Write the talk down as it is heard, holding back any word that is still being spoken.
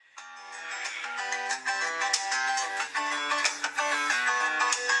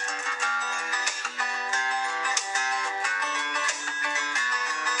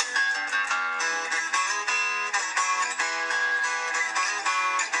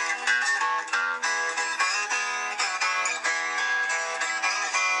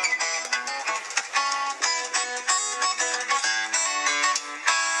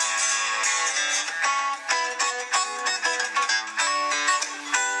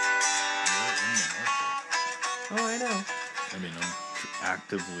mean, I'm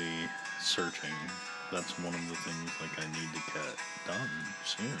actively searching. That's one of the things, like, I need to get done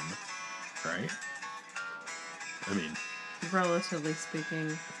soon, right? I mean, Relatively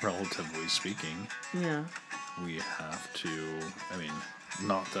speaking. relatively speaking, Yeah. we have to, I mean,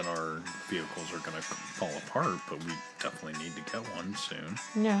 not that our vehicles are going to fall apart, but we definitely need to get one soon.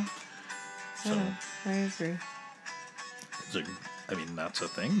 Yeah. So, I agree. it's I mean, that's a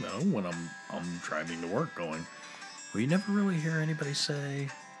thing, though, when I'm driving to work going, well, you never really hear anybody say,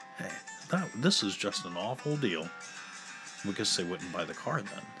 hey, this is just an awful deal. Because they wouldn't buy the car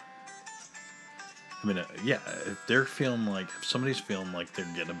then. I mean, yeah, if somebody's feeling like they're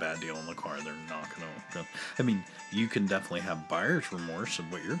getting a bad deal on the car, they're not going to. I mean, you can definitely have buyer's remorse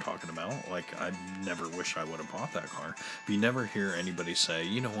of what you're talking about. Like, I never wish I would have bought that car. But you never hear anybody say,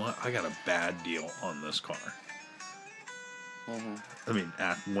 you know what, I got a bad deal on this car. Mm-hmm. I mean,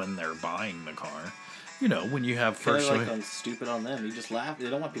 when they're buying the car. You know, when you have Kind first... of like stupid on them. You just laugh. They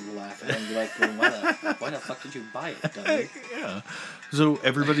don't want people to laugh at them. You're like, why the fuck did you buy it, dummy? Yeah. So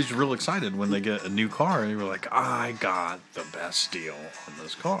everybody's real excited when they get a new car, and you're like, I got the best deal on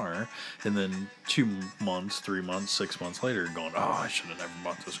this car. And then 2 months, 3 months, 6 months later, going, oh, I should have never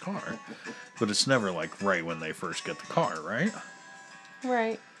bought this car. But it's never like right when they first get the car, right?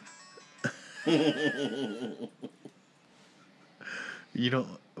 Right. You don't...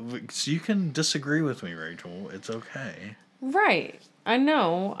 So you can disagree with me, Rachel. It's okay. Right. I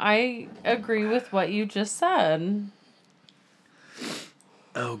know. I agree with what you just said.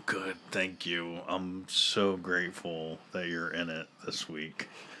 Oh, good. Thank you. I'm so grateful that you're in it this week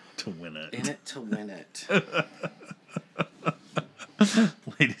to win it. In it to win it.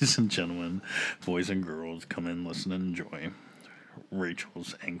 Ladies and gentlemen, boys and girls, come in, listen, and enjoy.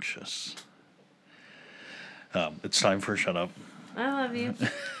 Rachel's anxious. It's time for Shut Up. I love you.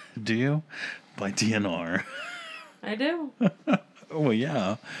 Do you? By DNR. I do. Well,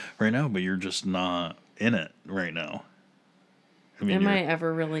 yeah, right now, but you're just not in it right now. I mean, Am I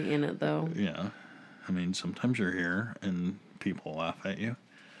ever really in it, though? Yeah. I mean, sometimes you're here and people laugh at you.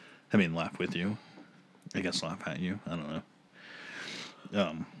 I mean, laugh with you. I guess laugh at you. I don't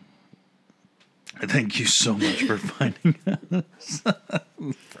know. Thank you so much for finding us.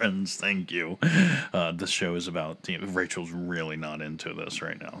 Friends, thank you. This show is about Rachel's really not into this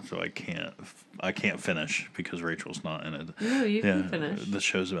right now, so I can't finish because Rachel's not in it. No, you can finish. The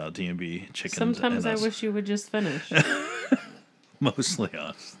show's about D&B chickens. Sometimes and I us. wish you would just finish. Mostly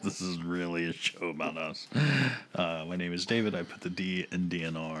us. This is really a show about us. My name is David. I put the D in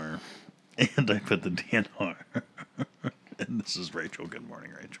DNR. And I put the DNR. And this is Rachel. Good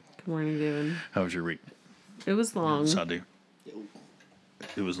morning, Rachel. Good morning, David. How was your week? It was long. Sadu.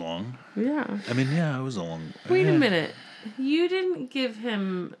 It was long? Yeah. I mean, yeah, it was a long... Wait a minute. You didn't give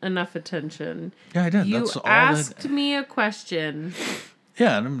him enough attention. Yeah, I did. You That's all asked me a question.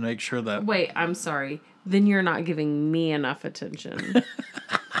 Yeah, and I'm going to make sure that... Wait, I'm sorry. Then you're not giving me enough attention.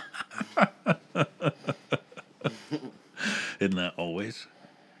 Isn't that always?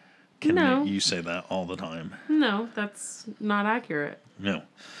 No. You say that all the time. No, that's not accurate. No.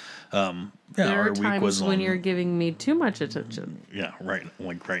 There our are week times was long. when you're giving me too much attention. Yeah, right.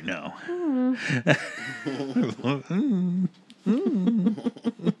 Like right now.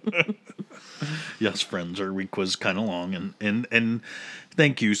 Yes, friends, our week was kind of long, and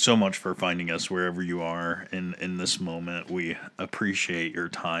thank you so much for finding us wherever you are in this moment. We appreciate your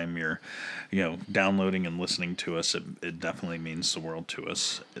time, your downloading and listening to us. It definitely means the world to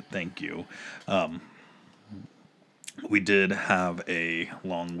us. Thank you. We did have a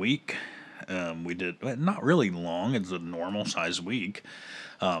long week. We did not really long. It's a normal size week.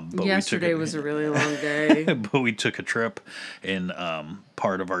 But yesterday was a really long day. But we took a trip, and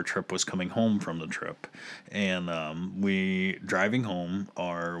part of our trip was coming home from the trip, and we driving home.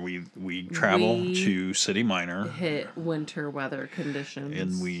 We travel to City Minor. Hit winter weather conditions,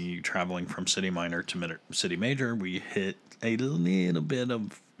 and we traveling from City Minor to City Major. We hit a little bit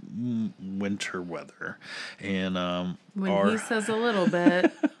of winter weather, and when he says a little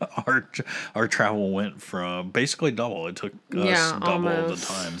bit, our travel went from basically double. It took us double almost.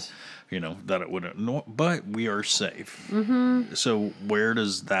 the time, that it wouldn't. But we are safe. Mm-hmm. So where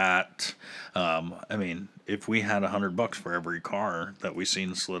does that? I mean, if we had $100 for every car that we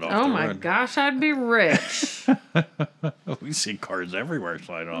seen slid off the road, oh my gosh, I'd be rich. We see cars everywhere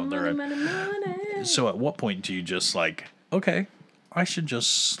sliding off the road. Money. So at what point do you just like, okay, I should just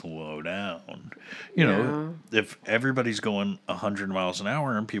slow down? If everybody's going 100 miles an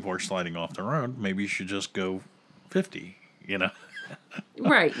hour and people are sliding off the road, maybe you should just go 50,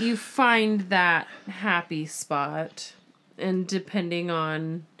 Right. You find that happy spot, and depending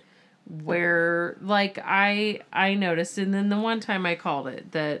on where like I noticed, and then the one time I called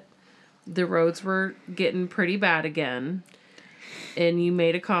it, that the roads were getting pretty bad again, and you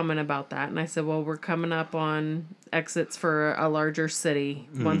made a comment about that, and I said, well, we're coming up on exits for a larger city.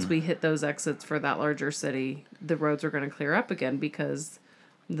 Once we hit those exits for that larger city, the roads are going to clear up again because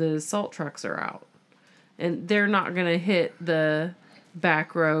the salt trucks are out, and they're not going to hit the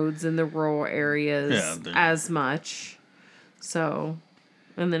back roads in the rural areas as much. So,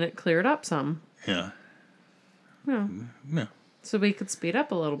 and then it cleared up some. Yeah. Yeah. Yeah. So we could speed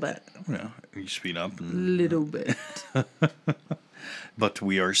up a little bit. Yeah. You speed up. And, Little bit. but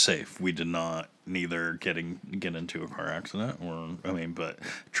we are safe. We did not neither get into a car accident but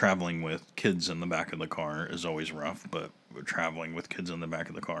traveling with kids in the back of the car is always rough. But traveling with kids in the back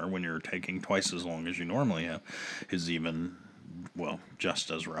of the car when you're taking twice as long as you normally have is even, well, just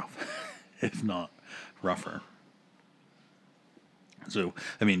as rough, if not rougher. So,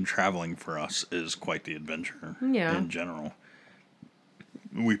 I mean, traveling for us is quite the adventure in general.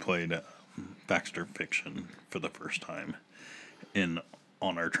 We played Facts or Fiction for the first time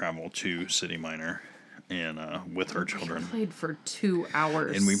on our travel to City Minor and with our children. We played for 2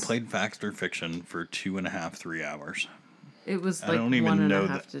 hours. And we played Facts or Fiction for 2.5, 3 hours. It was like I don't even know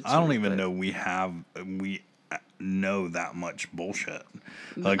that. to 2, I don't even know we know that much bullshit.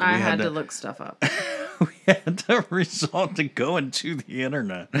 Like I had to look stuff up. We had to resort to going to the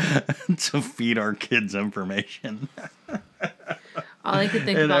internet to feed our kids information. All I could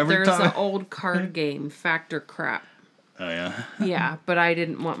think about, there's an old card game, Fact or Crap. Oh, yeah? Yeah, but I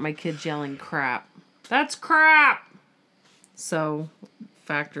didn't want my kids yelling crap. That's crap! So,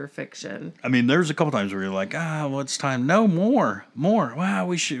 Fact or Fiction. I mean, there's a couple times where you're like, well, it's time. No, more. Wow,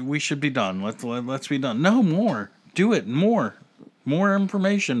 we should be done. Let's be done. No, more. Do it, more. More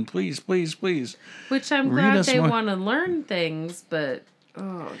information, please, please, please. Which I'm glad they want to learn things, but,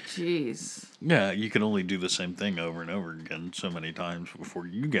 oh, jeez. Yeah, you can only do the same thing over and over again so many times before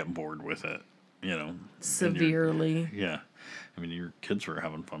you get bored with it, Severely. Yeah. I mean, your kids were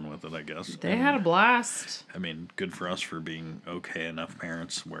having fun with it, I guess. They had a blast. I mean, good for us for being okay enough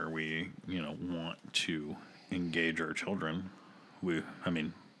parents where we, want to engage our children.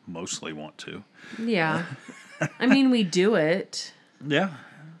 Mostly want to. Yeah. I mean, we do it. Yeah.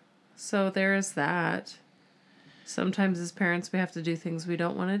 So there's that. Sometimes as parents, we have to do things we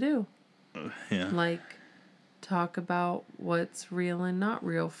don't want to do. Yeah. Like talk about what's real and not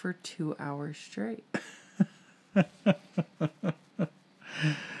real for 2 hours straight.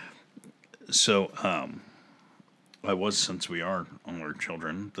 So, since we are on our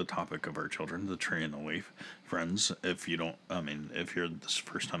children, the topic of our children, the tree and the leaf, friends, if you're this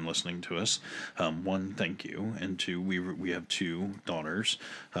first time listening to us, one, thank you, and two, we have 2 daughters,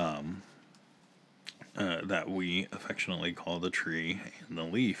 that we affectionately call the tree and the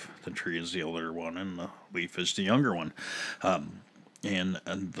leaf. The tree is the older one, and the leaf is the younger one. And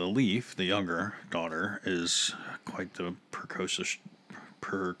the leaf, the younger daughter, is quite the precocious.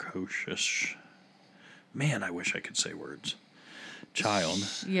 Man, I wish I could say words. Child.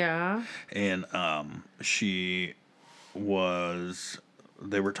 Yeah. And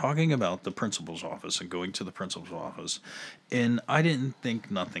they were talking about the principal's office and going to the principal's office. And I didn't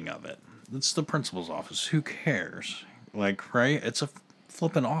think nothing of it. It's the principal's office. Who cares? Like, right? It's a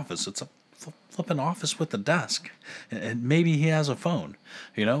flippin' office. It's a flippin' office with a desk. And maybe he has a phone,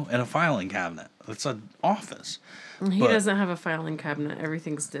 and a filing cabinet. It's an office. He doesn't have a filing cabinet.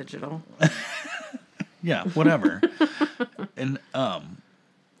 Everything's digital. Yeah, whatever. And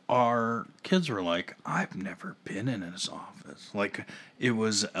our kids were like, I've never been in his office. Like it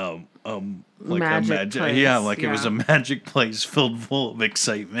was like magic place. Yeah, like it was a magic place filled full of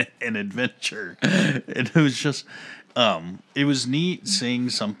excitement and adventure. And it was just it was neat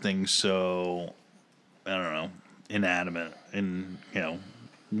seeing something so, I don't know, inanimate and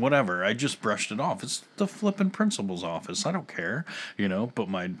whatever. I just brushed it off. It's the flippin' principal's office. I don't care, But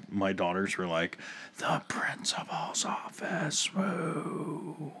my daughters were like, the principal's office.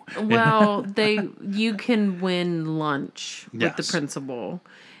 Woo. Well, you can win lunch with the principal,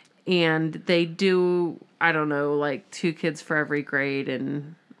 and they do. I don't know, like 2 kids for every grade,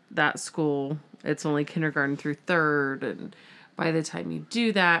 and that school it's only kindergarten through 3rd, and by the time you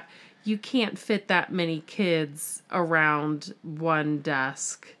do that, you can't fit that many kids around one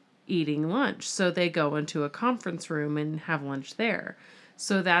desk eating lunch. So they go into a conference room and have lunch there.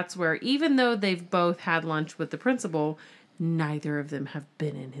 So that's where, even though they've both had lunch with the principal, neither of them have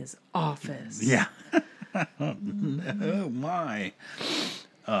been in his office. Yeah. Oh, my.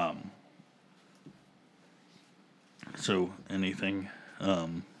 So anything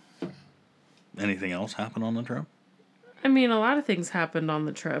else happen on the trip? I mean, a lot of things happened on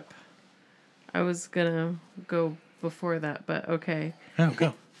the trip. I was gonna go before that, but okay. Oh,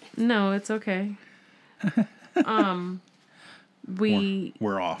 go. No, it's okay.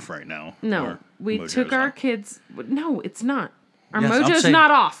 We're off right now. No, we Mojo's took our off. kids. No, it's not. Our Yes, I'm mojo's saying-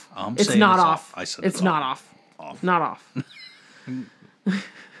 not off. I'm It's saying not it's off. off. I said it's it's not off. off. Off. Not off.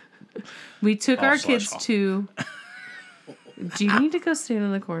 We took Off our slash kids off. to. Do you need to go stand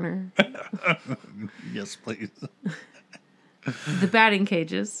in the corner? Yes, please. The batting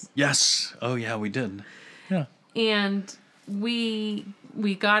cages. Yes. Oh, yeah, we did. Yeah. And we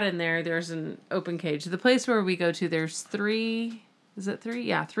got in there. There's an open cage. The place where we go to, there's 3. Is it 3?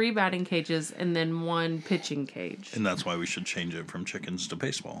 Yeah, 3 batting cages and then 1 pitching cage. And that's why we should change it from chickens to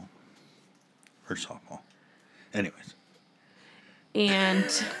baseball. Or softball. Anyways. And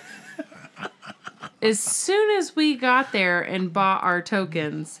as soon as we got there and bought our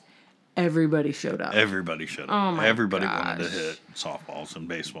tokens, everybody showed up. Everybody should have. Oh my Everybody wanted to gosh. hit softballs and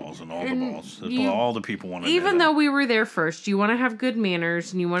baseballs and all And the balls. you- All the people wanted to Even hit though them. we were there first, you want to have good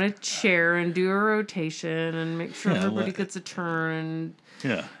manners and you want to share and do a rotation and make sure Yeah, everybody let- gets a turn.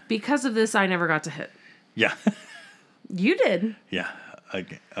 Yeah. Because of this, I never got to hit. Yeah. You did. Yeah.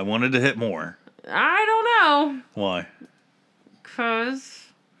 I wanted to hit more. I don't know. Why? Because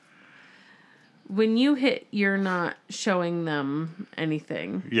when you hit, you're not showing them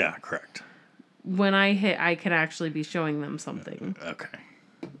anything. Yeah, correct. When I hit, I can actually be showing them something. Okay.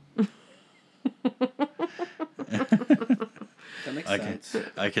 That makes I can sense.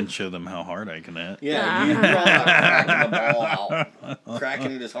 I can show them how hard I can hit. Yeah, you're all about cracking the ball out.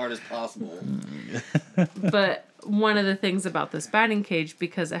 Cracking it as hard as possible. But one of the things about this batting cage,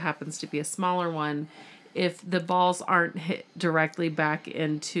 because it happens to be a smaller one, if the balls aren't hit directly back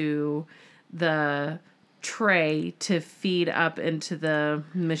into the tray to feed up into the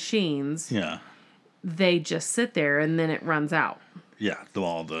machines, Yeah. they just sit there and then it runs out. Yeah.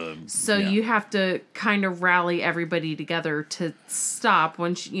 All the. So yeah. you have to kind of rally everybody together to stop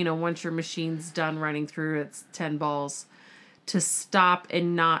once your machine's done running through its 10 balls, to stop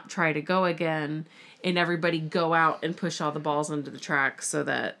and not try to go again, and everybody go out and push all the balls into the track so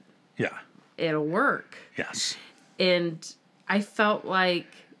that Yeah. it'll work. Yes. And I felt like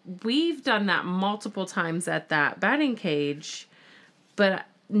we've done that multiple times at that batting cage, but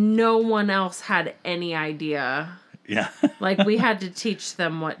no one else had any idea. Yeah. Like, we had to teach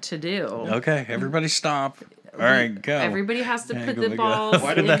them what to do. Okay. Everybody stop. All right. Go. Everybody has to Yeah, put go, the go. balls.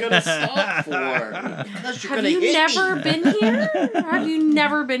 Why did you gonna stop for? Because you're Have gonna you hit never me. been here? Have you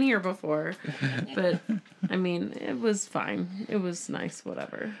never been here before? But I mean, it was fine. It was nice.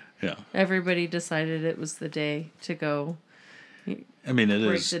 Whatever. Yeah. Everybody decided it was the day to go I mean, it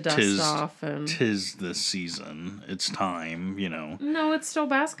break is. the dust off, and Tis the season. It's time. You know. no, it's still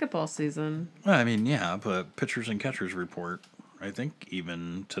basketball season. Well, I mean, yeah, but pitchers and catchers report, I think,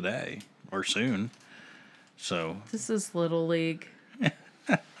 even today or soon. So, This is Little League.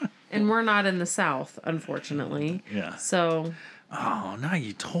 And we're not in the South, unfortunately. yeah. So Oh, now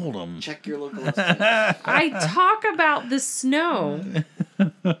you told them. Check your local listing. I talk about the snow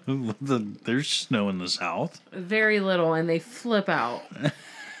There's snow in the south. very little, and they flip out.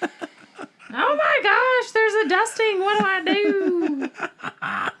 Oh my gosh, there's a dusting. What do I do?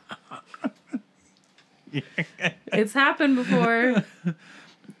 It's happened before.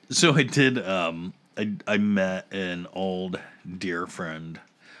 So I did. I met an old dear friend.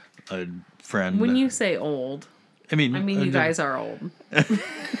 A friend. When you say old, I mean, you guys are old.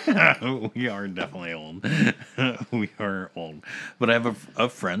 we are definitely old. We are old. But I have a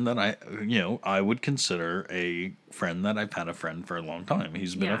friend that I would consider a friend that I've had a friend for a long time.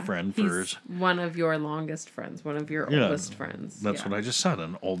 He's been a friend for. He's one of your longest friends, one of your Yeah, oldest friends. That's what I just said.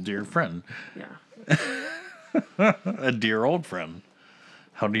 An old dear friend. Yeah. A dear old friend.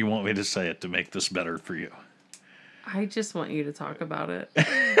 How do you want me to say it to make this better for you? I just want you to talk about it.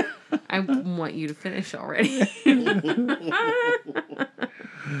 I want you to finish already.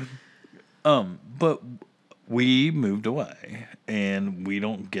 But we moved away, and I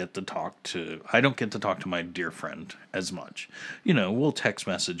don't get to talk to my dear friend as much. We'll text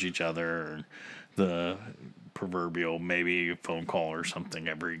message each other, or the proverbial maybe phone call or something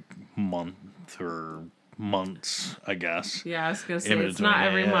every month or months, I guess. Yeah, I was gonna say In it's not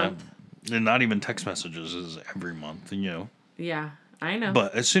every between, month. And not even text messages is every month, Yeah, I know.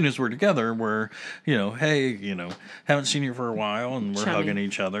 But as soon as we're together, we're, hey, haven't seen you for a while, and we're Chummy. hugging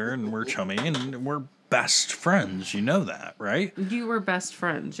each other, and we're chummy, and we're best friends. You know that, right? You were best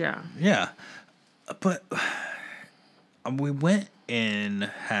friends, yeah. Yeah. But we went and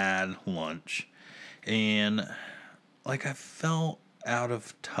had lunch, and, I felt out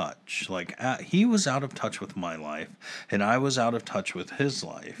of touch. He was out of touch with my life, and I was out of touch with his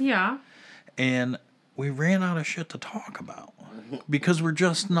life. Yeah. And we ran out of shit to talk about because we're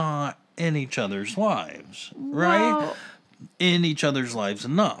just not in each other's lives, right? Well, in each other's lives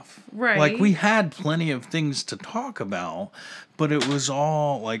enough. Right. Like, we had plenty of things to talk about, but it was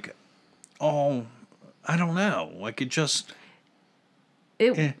all, like, I don't know. Like, it just...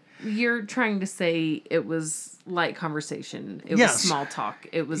 You're trying to say it was light conversation. It Yes. was small talk.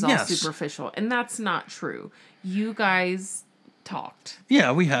 It was all Yes. superficial. And that's not true. You guys talked.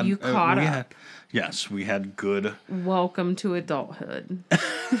 Yeah, we had... You caught we up. Had, yes, we had good... Welcome to adulthood.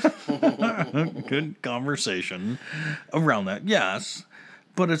 good conversation around that. Yes.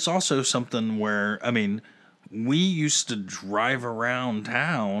 But it's also something where, I mean... We used to drive around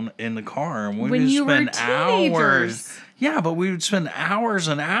town in the car, and we When would you were spend teenagers. hours. Yeah, but we would spend hours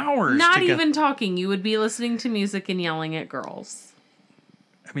and hours. Not even talking. You would be listening to music and yelling at girls.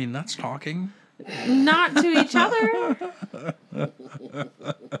 I mean, that's talking. Not to each other.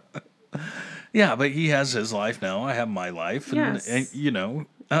 Yeah, but he has his life now. I have my life, and, Yes. and you know,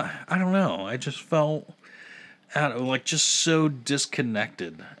 I don't know. I just felt like just so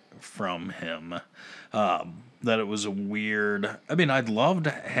disconnected from him. That it was a weird... I mean, I'd love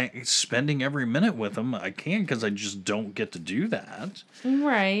to spending every minute with him. I can because I just don't get to do that.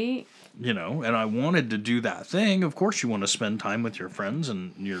 Right. You know, and I wanted to do that thing. Of course, you want to spend time with your friends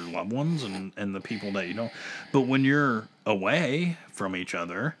and your loved ones and the people that you know. But when you're away from each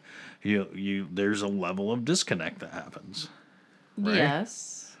other, you there's a level of disconnect that happens. Right?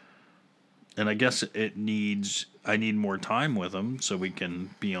 Yes. And I guess I need more time with him so we can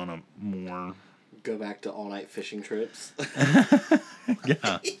be on a more... Go back to all-night fishing trips.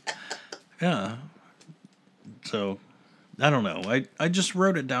 Yeah. Yeah. So, I don't know. I just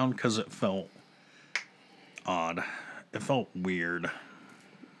wrote it down because it felt odd. It felt weird.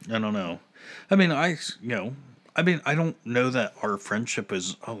 I don't know. I mean, I don't know that our friendship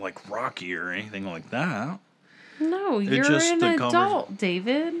is like rocky or anything like that. No, you're just an the adult,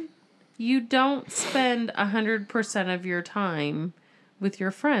 David. You don't spend 100% of your time with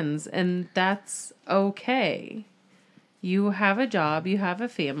your friends, and that's okay. You have a job, you have a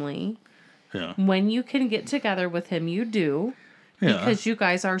family. Yeah. When you can get together with him, you do. Yeah. Because you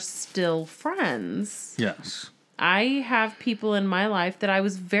guys are still friends. Yes. I have people in my life that I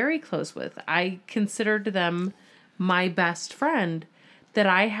was very close with. I considered them my best friend that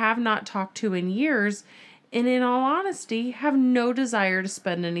I have not talked to in years, and in all honesty, have no desire to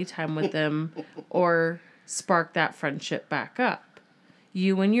spend any time with them or spark that friendship back up.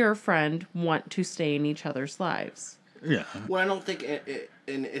 You and your friend want to stay in each other's lives. Yeah. Well, I don't think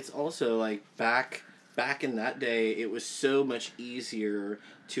and it's also like back in that day, it was so much easier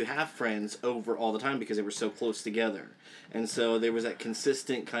to have friends over all the time because they were so close together. And so there was that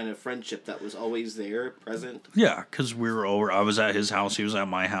consistent kind of friendship that was always there, present. Yeah, because we were over. I was at his house. He was at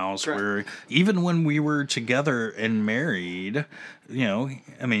my house. Correct. Even when we were together and married, you know,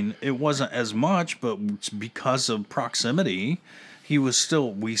 I mean, it wasn't as much, but because of proximity, he was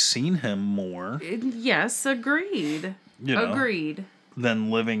still. We seen him more. Yes, agreed. You know, Agreed.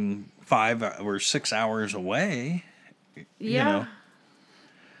 than living 5 or 6 hours away. Yeah. You know?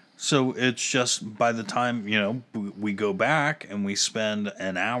 So it's just by the time, you know, we go back and we spend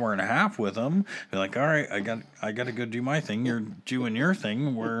an hour and a half with him, you're like, all right, I got to go do my thing. You're doing your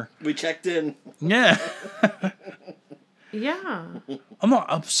thing. We checked in. Yeah. Yeah. I'm not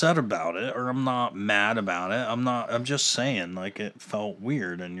upset about it or I'm not mad about it. I'm just saying, like, it felt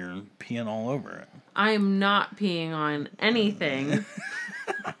weird and you're peeing all over it. I am not peeing on anything.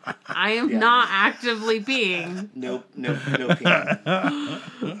 I am not actively peeing. No peeing.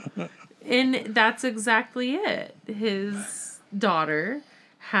 And that's exactly it. His daughter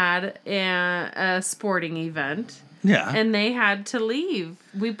had a sporting event. Yeah. And they had to leave.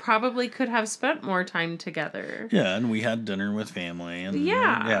 We probably could have spent more time together. Yeah, and we had dinner with family, and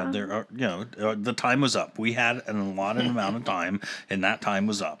Yeah. there are, you know, the time was up. We had an allotted amount of time, and that time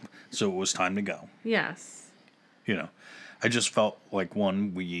was up, so it was time to go. Yes. You know, I just felt like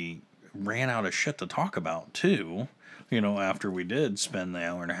we ran out of shit to talk about too. You know, after we did spend the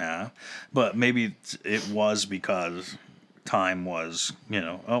hour and a half, but maybe it was because time was, you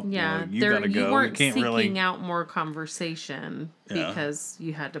know, Yeah, well, you gotta go. You weren't We can't seeking really. out more conversation Yeah. because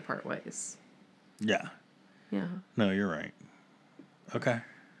you had to part ways. Yeah. Yeah. No, you're right. Okay.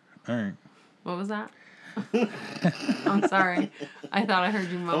 All right. What was that? I'm sorry. I thought I heard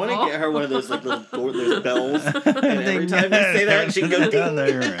you I mumble. want to get her one of those like little those bells, and every time you say that, she can go ding. No,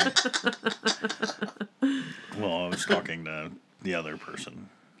 you're right. Well, I was talking to the other person.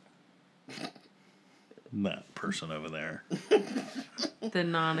 That person over there.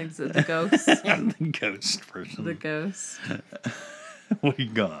 The ghost. The ghost person. The ghost. What you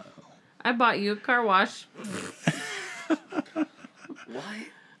got? I bought you a car wash. What?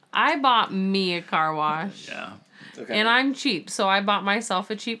 I bought me a car wash. Yeah. Okay. And I'm cheap, so I bought myself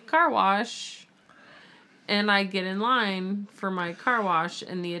a cheap car wash. And I get in line for my car wash,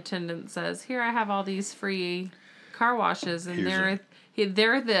 and the attendant says, "Here, I have all these free car washes," and they're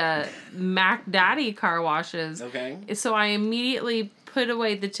the Mac Daddy car washes. Okay. So I immediately put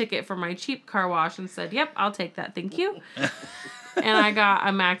away the ticket for my cheap car wash and said, "Yep, I'll take that, thank you." And I got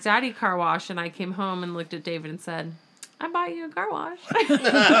a Mac Daddy car wash, and I came home and looked at David and said, "I bought you a car wash."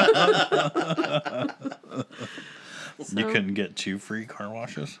 You couldn't get 2 free car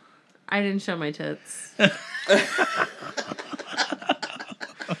washes? I didn't show my tits.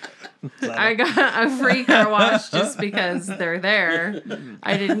 I got a free car wash just because they're there.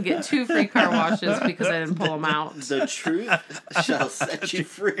 I didn't get 2 free car washes because I didn't pull them out. The truth shall set you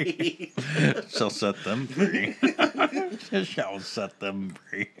free. Shall set them free. Shall set them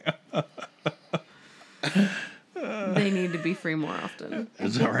free. They need to be free more often.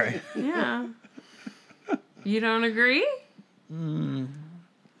 Is that right? Yeah. You don't agree?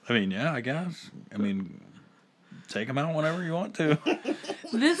 I mean, yeah, I guess. I mean, take them out whenever you want to.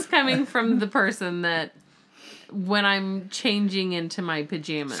 This coming from the person that when I'm changing into my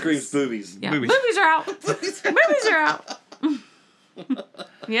pajamas. Screams boobies. Yeah. Boobies. Boobies are out. Boobies are out.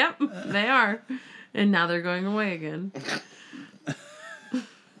 Yep, they are. And now they're going away again.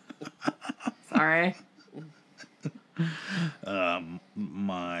 Sorry.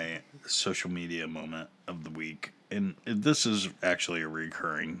 My social media moment of the week, and this is actually a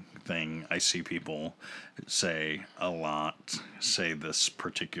recurring thing. I see people say this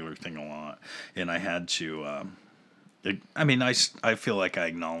particular thing a lot, and I had to, I feel like I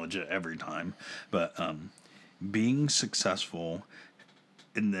acknowledge it every time, but being successful,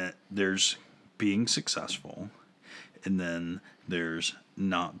 in that there's being successful, and then there's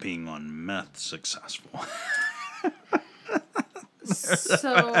not being on meth successful.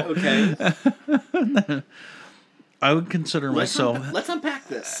 So Okay. I would consider myself. Let's unpack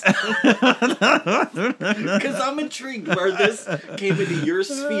this. Because I'm intrigued where this came into your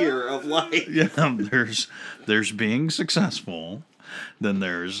sphere of life. Yeah, there's being successful, then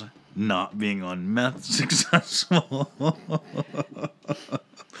there's not being on meth successful.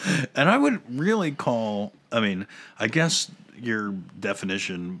 And I would really I guess your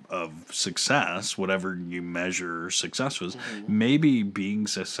definition of success, whatever you measure success was, maybe being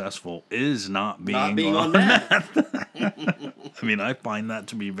successful is not being on meth. I mean, I find that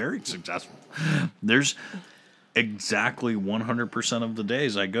to be very successful. There's exactly 100% of the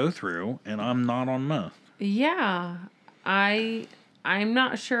days I go through, and I'm not on meth. yeah, I'm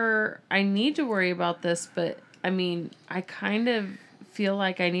not sure I need to worry about this, but I mean, I kind of feel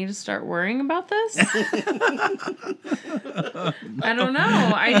like I need to start worrying about this. I don't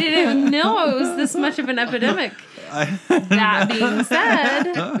know. I didn't know it was this much of an epidemic. That being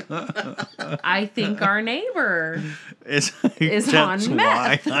said, I think our neighbor is That's on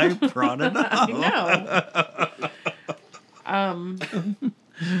why meth. I brought it up. I know.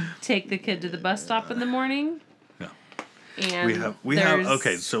 Take the kid to the bus stop in the morning. And we have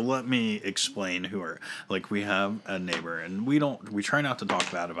okay, so let me explain we have a neighbor, and we try not to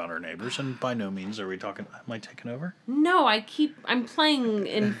talk bad about our neighbors, and by no means am I taking over? No, I'm playing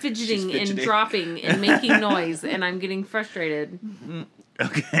and fidgeting and dropping and making noise, and I'm getting frustrated.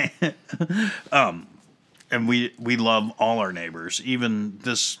 Okay. And we love all our neighbors, even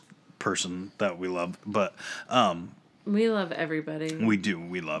this person that we love, but we love everybody. we do.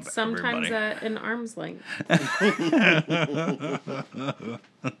 We love sometimes everybody. at an arm's length.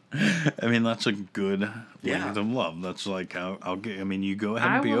 I mean, that's a good Yeah. length of love. That's like I'll get. I mean, you go ahead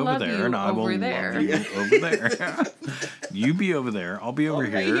and I be will over love there, you and I will over there. love you over there. You be over there. I'll be over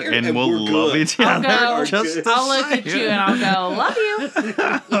right here, here, and and we'll we're love good. each other. I'll Just look at you and I'll go, love you.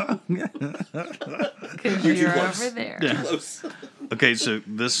 Because you're close. over there. Yeah. Close. Okay, so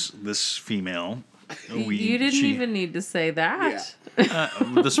this female, You didn't even need to say that.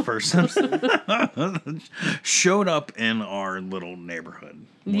 this person showed up in our little neighborhood.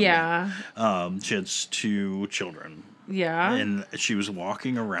 one day. Yeah. She had 2 children. Yeah. And she was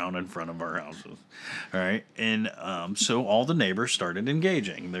walking around in front of our houses. All right. And so all the neighbors started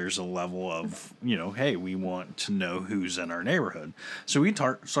engaging. There's a level of, hey, we want to know who's in our neighborhood. So we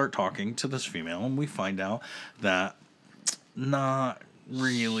start talking to this female, and we find out that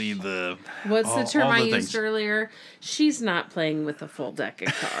really the... What's the term I used things. earlier? She's not playing with a full deck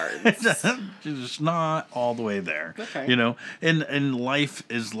of cards. She's not all the way there. Okay. You know, and life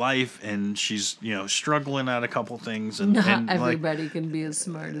is life, and she's, you know, struggling at a couple things. And, Not and everybody can be as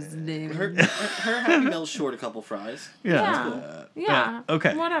smart as David. Her Happy Meal's short a couple fries. Yeah.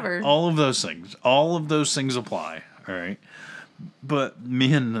 Okay. Whatever. All of those things apply. All right. But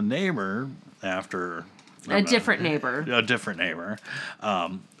me and the neighbor, after A different neighbor,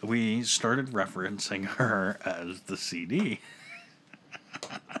 we started referencing her as the CD.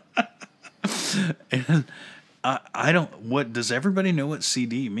 And I don't. What does everybody know what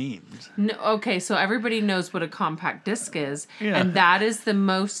CD means? No, okay, so everybody knows what a compact disc is, Yeah. and that is the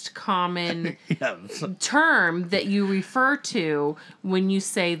most common term that you refer to when you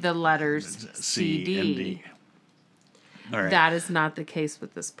say the letters CD. And D. All right. That is not the case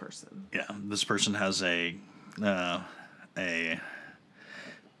with this person. Yeah, this person has a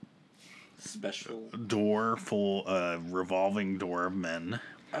Special door full, revolving door of men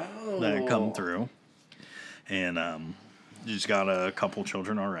that come through, and she's got a couple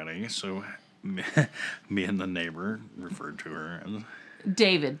children already. So me and the neighbor referred to her as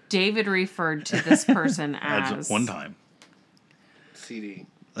David referred to this person as one time CD.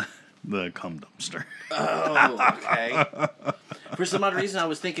 the cum dumpster. Oh, okay. For some odd reason, I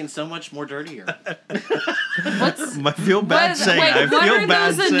was thinking so much more dirtier. I feel bad saying. I what feel are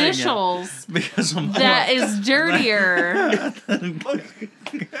bad those saying initials? it because I'm That is dirtier.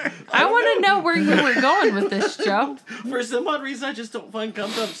 I want to know where you were going with this, Joe. For some odd reason, I just don't find cum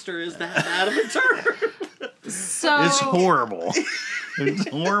dumpster as that bad of a term. So It's horrible. It's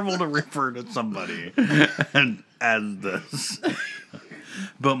horrible to refer to somebody as this.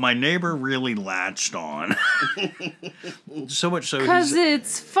 But my neighbor really latched on. So much so because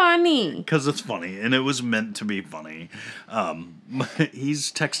it's funny. Because it's funny, and it was meant to be funny.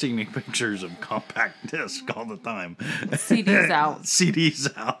 He's texting me pictures of compact disc all the time. CD's out. CD's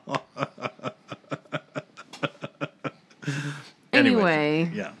out. Anyway.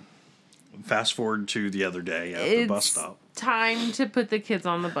 Yeah. Fast forward to the other day at the bus stop. Time to put the kids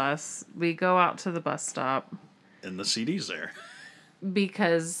on the bus. We go out to the bus stop. And the CD's there.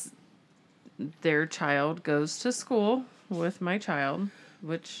 Because their child goes to school with my child,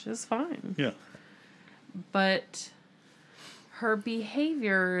 which is fine. Yeah. But her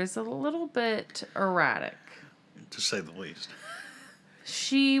behavior is a little bit erratic. To say the least.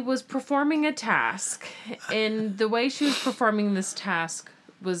 She was performing a task, and the way she was performing this task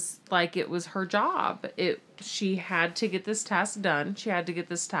was like it was her job. She had to get this task done. She had to get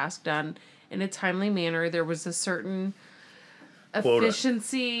this task done in a timely manner. There was a certain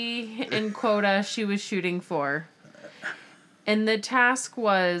efficiency and quota she was shooting for. And the task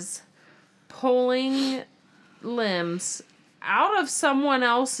was pulling limbs out of someone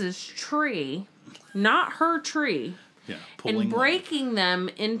else's tree, not her tree, and breaking them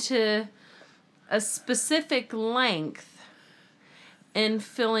into a specific length and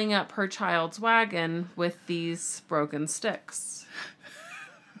filling up her child's wagon with these broken sticks.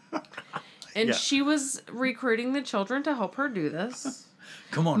 And she was recruiting the children to help her do this.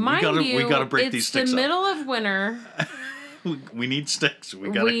 Come on, we gotta break these sticks it's the up. middle of winter. We need sticks. We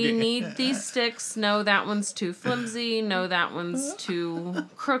need these sticks. No, that one's too flimsy. No, that one's too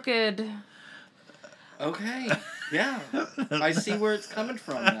crooked. Okay. Yeah. I see where it's coming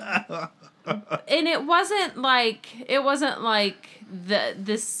from now. And it wasn't like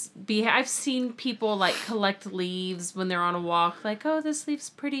I've seen people like collect leaves when they're on a walk, like, oh, this leaf's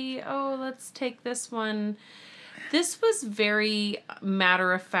pretty, oh, let's take this one. This was very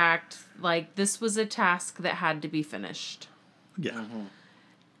matter of fact, like this was a task that had to be finished. Yeah. Mm-hmm.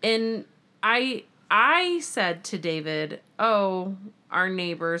 And I said to David, oh, our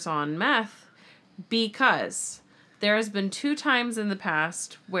neighbor's on meth, because there has been 2 times in the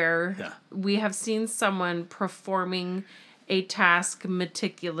past where we have seen someone performing a task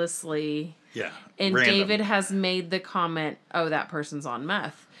meticulously. Yeah. And Random. David has made the comment, oh, that person's on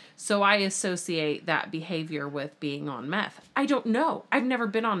meth. So I associate that behavior with being on meth. I don't know. I've never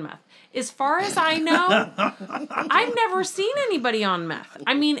been on meth. As far as I know, I've never seen anybody on meth.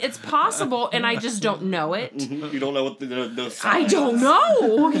 I mean, it's possible, and I just don't know it. You don't know what the I don't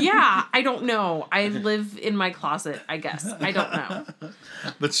know. Yeah, I don't know. I live in my closet, I guess. I don't know.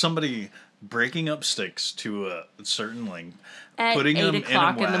 But somebody breaking up sticks to a certain length, At putting 8 them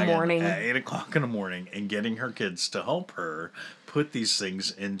o'clock in a in the wagon morning. at 8 o'clock in the morning, and getting her kids to help her put these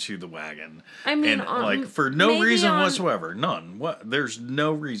things into the wagon. I mean, and like for no reason on, whatsoever, none. What? There's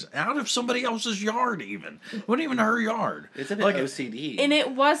no reason out of somebody else's yard. Even wasn't even her yard. It's an like OCD, and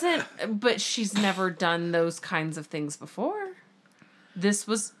it wasn't. But she's never done those kinds of things before. This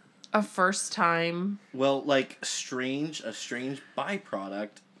was a first time. Well, like a strange byproduct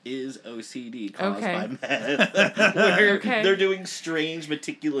is OCD caused by meth. Where they're doing strange,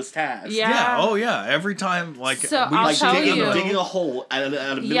 meticulous tasks. Yeah. Oh yeah. Every time, like so we I'll tell digging, you. digging a hole out of the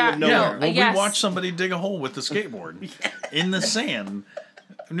middle of nowhere. Well, Yes. we watched somebody dig a hole with the skateboard in the sand.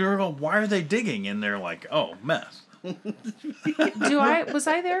 And we were going, why are they digging? And they're like, oh, meth. Was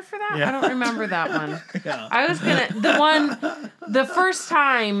I there for that? Yeah. I don't remember that one. Yeah. I was the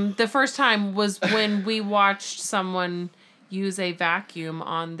first time was when we watched someone use a vacuum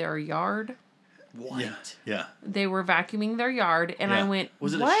on their yard. What? Yeah. They were vacuuming their yard, and I Yeah. went,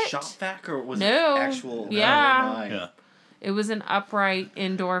 Was it what? a shop vac or was No. it actual? Yeah. Oh, my. Yeah. It was an upright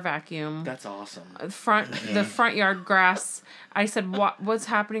indoor vacuum. That's awesome. The front yard grass. I said, what's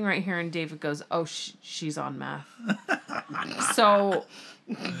happening right here? And David goes, oh, she's on meth. So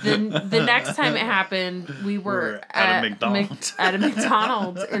the next time it happened, we were at a McDonald's. at a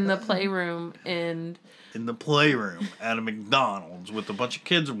McDonald's in the playroom, and In the playroom at a McDonald's with a bunch of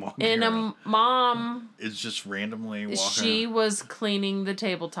kids walking and around. a mom, It's just randomly walking she around. was cleaning the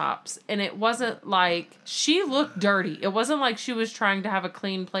tabletops, and it wasn't like she looked dirty. It wasn't like she was trying to have a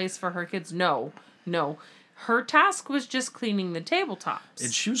clean place for her kids. No. Her task was just cleaning the tabletops.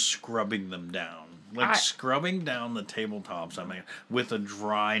 And she was scrubbing them down. Scrubbing down the tabletops, with a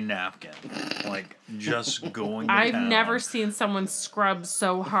dry napkin. Like, just going to I've town. never seen someone scrub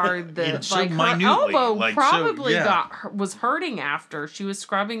so hard that And so her minutely, elbow like, probably so, yeah. was hurting after she was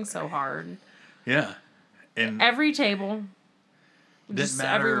scrubbing so hard. Yeah. And Every table. didn't just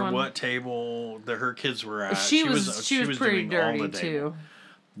matter everyone. what table her kids were at. She was pretty doing all dirty the too.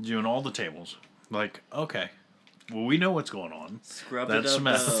 doing all the tables. Like, okay, well, we know what's going on. Scrub That's it up.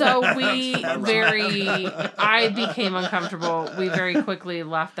 meth. So I became uncomfortable. We very quickly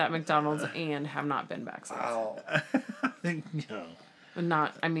left that McDonald's and have not been back since. Wow. We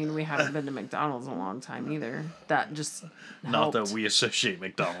haven't been to McDonald's in a long time either. That just Not helped. that we associate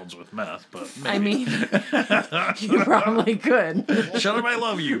McDonald's with meth, but maybe. I mean, you probably could. Shut up, I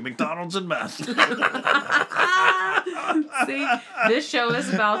love you, McDonald's and meth. See, this show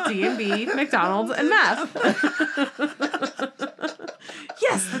is about D&B, McDonald's, and meth.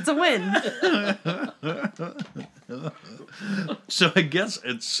 Yes, that's a win. So I guess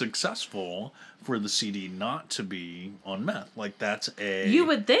it's successful for the CD not to be on meth. Like, that's You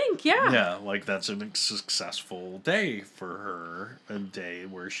would think, yeah. Yeah, like that's a successful day for her, a day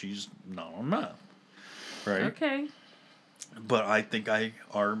where she's not on meth, right? Okay. But I think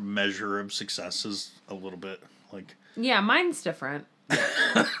our measure of success is a little bit like. Yeah, mine's different.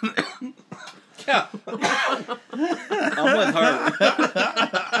 Yeah. I'm with her.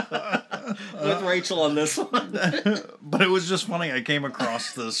 With Rachel on this one. But it was just funny. I came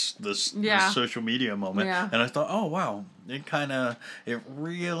across this social media moment, and I thought, oh wow, it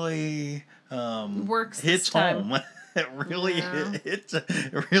really works. Hits home. It really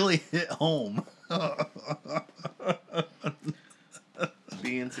hit home.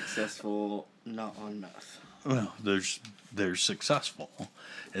 Being successful, not on meth. Well, there's successful,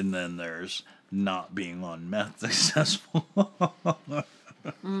 and then there's not being on meth successful.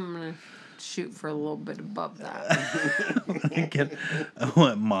 I'm gonna shoot for a little bit above that. I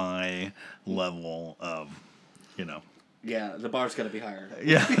want my level of, Yeah, the bar's got to be higher.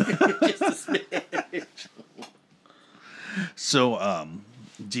 Yeah. Just a smidge. So,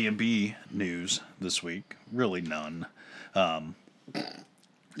 D&B news this week. Really none.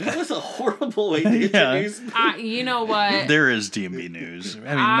 That was a horrible way to introduce me. You know what? There is D&B news. I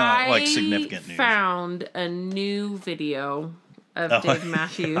mean, not like significant news. I found a new video of Dave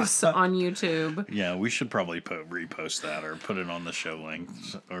Matthews on YouTube. Yeah, we should probably repost that or put it on the show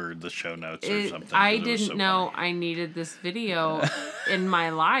links or the show notes or something. I didn't know I needed this video in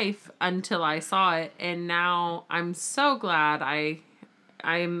my life until I saw it, and now I'm so glad I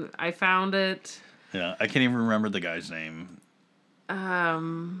found it. Yeah, I can't even remember the guy's name.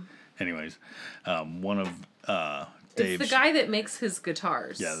 Anyways, one of Dave's... It's the guy that makes his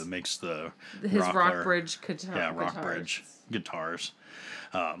guitars. Yeah, that makes his Rockbridge guitar. Yeah, Rockbridge guitars.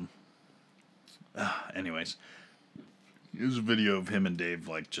 Anyways, here's a video of him and Dave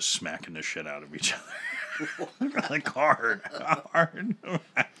like just smacking the shit out of each other. Like hard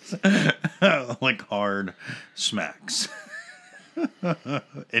like hard smacks.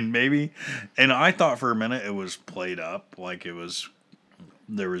 And I thought for a minute it was played up, like there was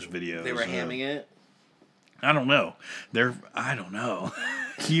videos. They were hamming it. I don't know. I don't know.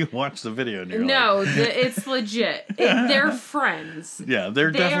 You watch the video and you're it's legit. They're friends. Yeah,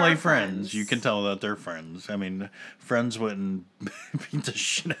 they're definitely friends. friends. You can tell that they're friends. I mean, friends wouldn't beat the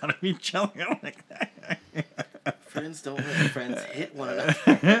shit out of each other like that. Friends don't let friends hit one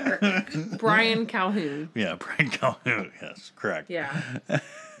another. Brian Calhoun. Yeah, Brian Calhoun. Yes, correct. Yeah.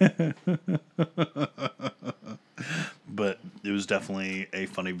 But it was definitely a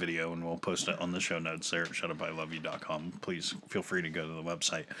funny video, and we'll post it on the show notes there at shutupIloveyou.com. Please feel free to go to the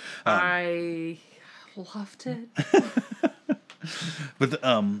website. I loved it. But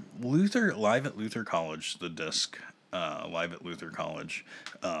Luther, Live at Luther College, the disc, Live at Luther College,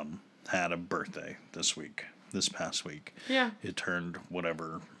 had a birthday this past week. Yeah. It turned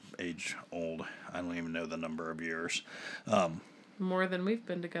whatever age old. I don't even know the number of years. More than we've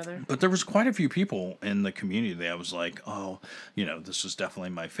been together. But there was quite a few people in the community that was like, oh, this is definitely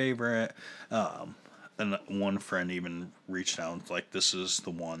my favorite. And one friend even reached out and was like, this is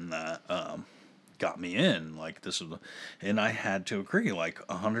the one that got me in. Like, and I had to agree, like,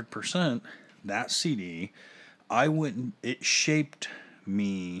 100%. That CD, it shaped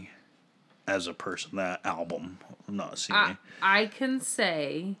me as a person, that album, not a CD. I can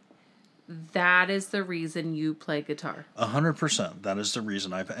say that is the reason you play guitar. 100%. That is the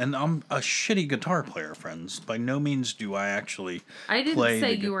reason and I'm a shitty guitar player, friends. By no means do I actually. I didn't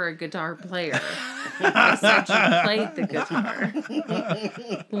say you were a guitar player. I said you played the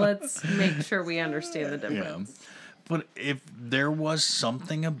guitar. Let's make sure we understand the difference. Yeah. But if there was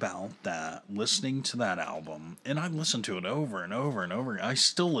something about that, listening to that album, and I listened to it over and over and over, I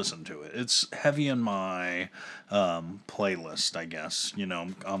still listen to it. It's heavy in my playlist, I guess.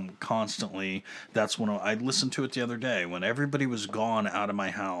 I'm constantly, that's when I listened to it the other day when everybody was gone out of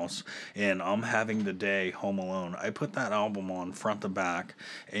my house and I'm having the day home alone. I put that album on front to back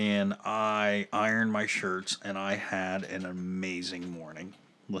and I ironed my shirts and I had an amazing morning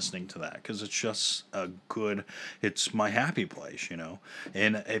listening to that, because it's just it's my happy place,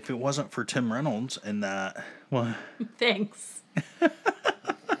 and if it wasn't for Tim Reynolds and that, well, thanks.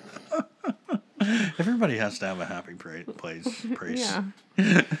 Everybody has to have a happy place. Yeah.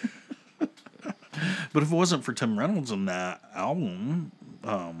 But if it wasn't for Tim Reynolds and that album,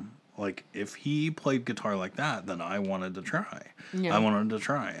 like, if he played guitar like that, then I wanted to try. Yeah. I wanted to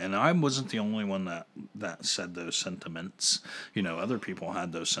try. And I wasn't the only one that said those sentiments. Other people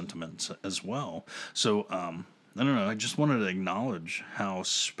had those sentiments as well. So, I don't know. I just wanted to acknowledge how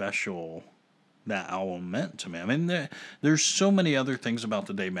special that album meant to me. I mean, there's so many other things about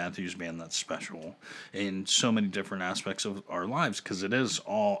the Dave Matthews Band that's special in so many different aspects of our lives, because it is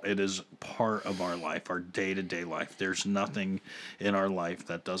part of our life, our day-to-day life. There's nothing in our life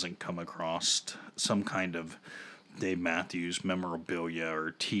that doesn't come across some kind of Dave Matthews memorabilia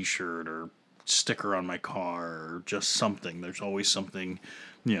or t-shirt or sticker on my car or just something. There's always something,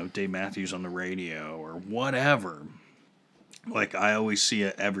 Dave Matthews on the radio or whatever. Like, I always see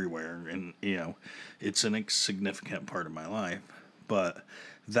it everywhere, and, it's an insignificant part of my life. But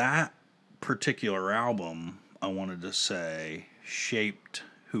that particular album, I wanted to say, shaped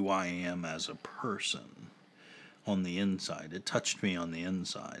who I am as a person on the inside. It touched me on the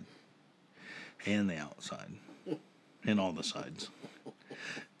inside and the outside and all the sides.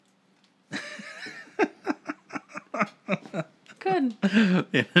 Good.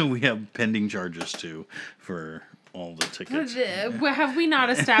 And we have pending charges, too, for all the tickets. Have we not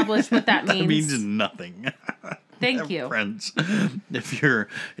established what that means? That means nothing. Thank you. Friends, if you're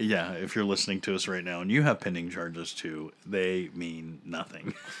listening to us right now and you have pending charges too, they mean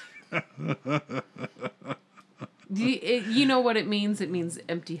nothing. You know what it means? It means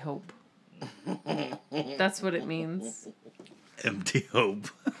empty hope. That's what it means. Empty hope.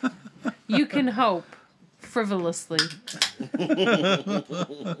 You can hope frivolously.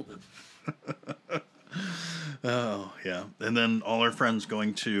 Oh, yeah. And then all our friends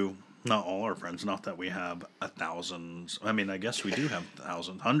going to, not all our friends, not that we have thousands. I mean, I guess we do have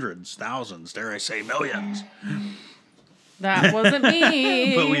thousands, hundreds, thousands, dare I say millions. That wasn't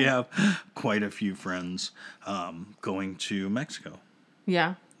me. But we have quite a few friends going to Mexico.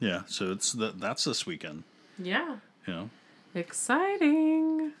 Yeah. Yeah, so that's this weekend. Yeah. You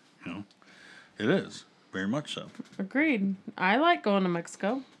Exciting. know, it is. Very much so. Agreed. I like going to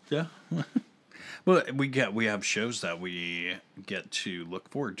Mexico. Yeah. Well, we have shows that we get to look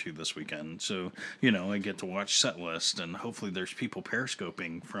forward to this weekend. So, I get to watch set list, and hopefully there's people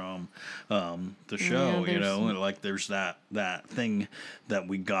periscoping from the show, and like there's that thing that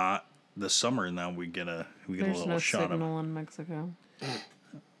we got this summer, and now we get a little no shot signal in Mexico.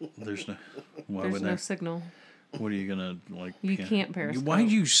 There's no There's no signal. What are you gonna like? You can't periscope. Why do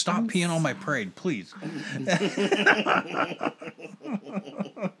you stop peeing on my parade, please?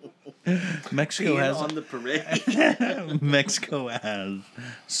 Mexico has on the parade. Mexico has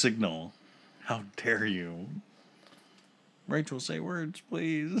signal. How dare you? Rachel, say words,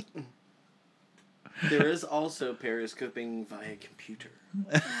 please. There is also periscoping via computer.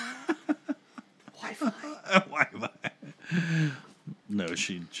 Wi-Fi. Wi-Fi. No,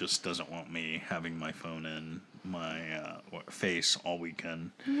 she just doesn't want me having my phone in my face all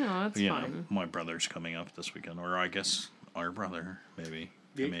weekend. No, that's fine. Know, my brother's coming up this weekend, or I guess our brother, maybe.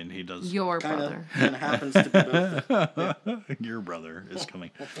 I mean, he does. Your brother. Kind of happens to be both. Yeah. Your brother is coming.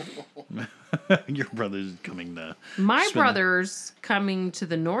 Your brother's coming to. My brother's coming to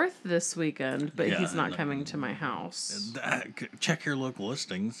the north this weekend, but he's not coming to my house. Check your local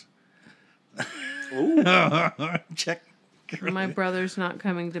listings. Ooh. Check. My brother's not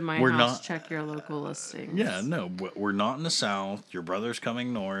coming to my house. Not, check your local listings. Yeah, no, we're not in the south. Your brother's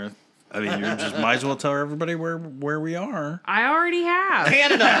coming north. I mean, you just might as well tell everybody where we are. I already have.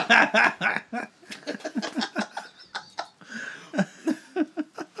 Canada.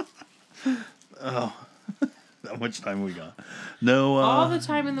 Oh, how much time we got? No. All the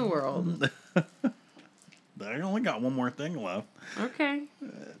time in the world. I only got one more thing left. Okay.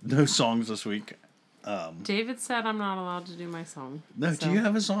 No songs this week. David said I'm not allowed to do my song. No, so. Do you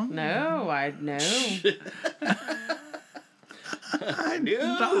have a song? No, I know. I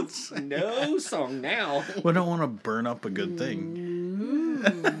know. No song now. We don't want to burn up a good thing.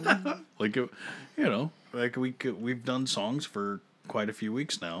 Like, like we've done songs for quite a few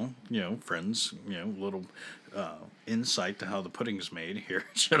weeks now. Friends, little insight to how the pudding's made here.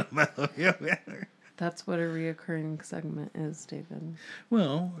 That's what a reoccurring segment is, David.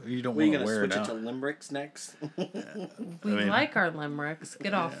 Well, you don't want to wear it out. Switch it to limericks next? We like our limericks.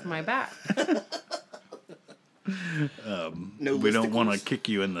 Get off my back. No we don't want to kick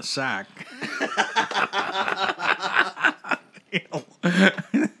you in the sack.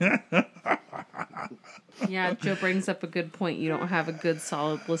 Yeah, Joe brings up a good point. You don't have a good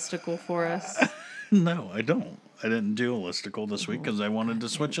solid listicle for us. No, I don't. I didn't do a listicle this week because I wanted to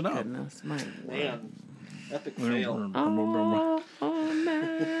switch it up. Goodness, my man, epic fail.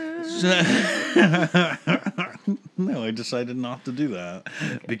 No, I decided not to do that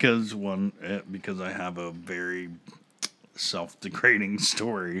because I have a very self-degrading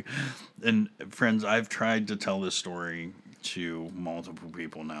story, and friends, I've tried to tell this story to multiple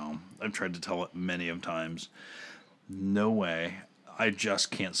people now. I've tried to tell it many of times. No way. I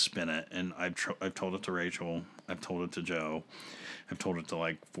just can't spin it, and I've told it to Rachel. I've told it to Joe. I've told it to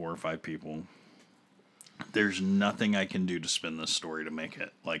like 4 or 5 people. There's nothing I can do to spin this story to make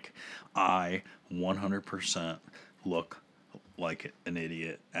it. Like, I 100% look like an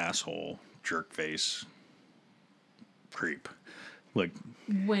idiot, asshole, jerk face, creep. Like,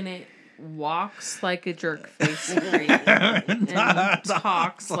 when it walks like a jerk face creep and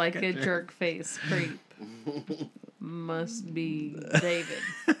talks like a jerk face creep. Must be David.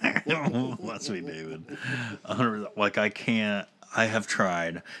 Must be David. Like, I have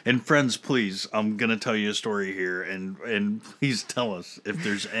tried. And friends, please, I'm going to tell you a story here, and please tell us if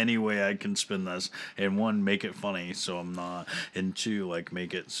there's any way I can spin this. And 1, make it funny so I'm not. And 2, like,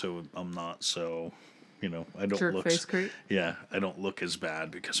 make it so I'm not so, I don't jerk look. Face creep? Yeah, I don't look as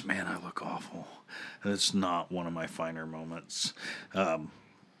bad because, man, I look awful. And it's not one of my finer moments.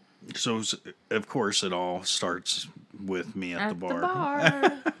 So, of course, it all starts with me at the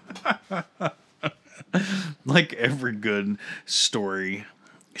bar. Like every good story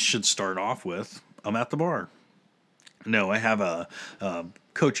should start off with, I'm at the bar. No, I have a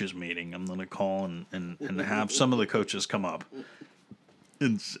coaches meeting. I'm going to call and have some of the coaches come up.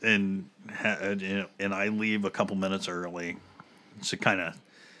 And I leave a couple minutes early to kind of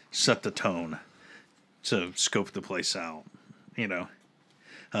set the tone, to scope the place out,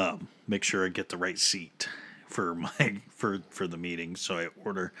 make sure I get the right seat for the meeting. So I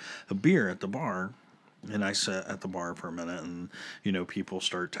order a beer at the bar, and I sit at the bar for a minute, and people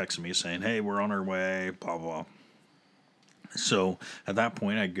start texting me saying, "Hey, we're on our way," blah blah. So at that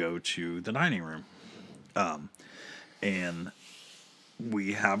point, I go to the dining room, and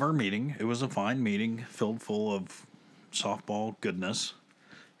we have our meeting. It was a fine meeting, filled full of softball goodness,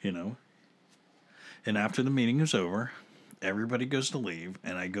 And after the meeting is over, everybody goes to leave,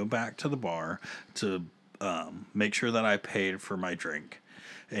 and I go back to the bar to make sure that I paid for my drink.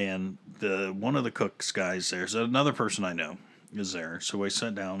 And one of the cooks guys there, so another person I know is there. So I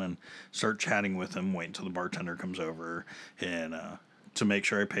sit down and start chatting with him, wait until the bartender comes over, and to make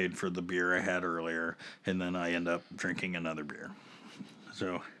sure I paid for the beer I had earlier, and then I end up drinking another beer.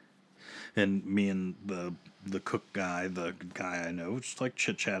 So, and me and the cook guy, the guy I know, just like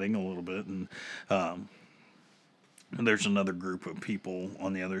chit-chatting a little bit, and there's another group of people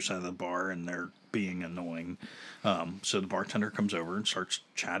on the other side of the bar, and they're being annoying. So the bartender comes over and starts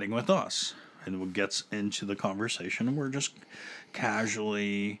chatting with us, and gets into the conversation, and we're just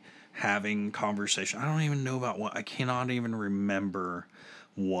casually having conversation. I don't even know about what. I cannot even remember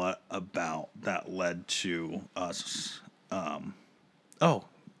what about that led to us.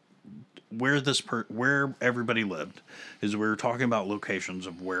 Where everybody lived is we were talking about locations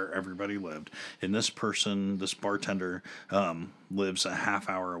of where everybody lived, and this bartender, lives a half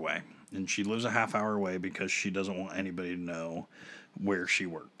hour away, and she lives a half hour away because she doesn't want anybody to know where she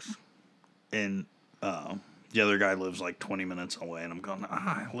works, and the other guy lives like 20 minutes away, and I'm going,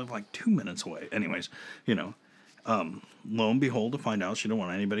 I live like 2 minutes away. Anyways, lo and behold, to find out she don't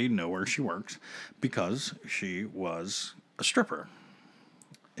want anybody to know where she works because she was a stripper.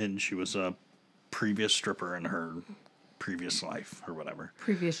 And she was a previous stripper in her previous life or whatever.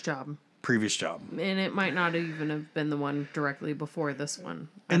 Previous job. And it might not even have been the one directly before this one.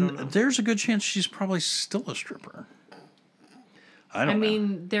 I don't know. There's a good chance she's probably still a stripper. I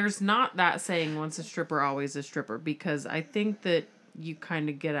mean, there's not that saying once a stripper, always a stripper, because I think that you kind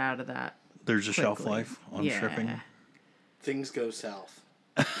of get out of that. There's a shelf life on stripping. Things go south.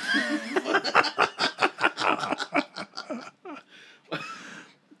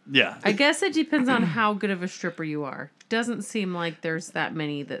 Yeah. I guess it depends on how good of a stripper you are. Doesn't seem like there's that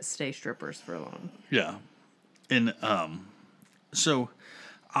many that stay strippers for long. Yeah. And so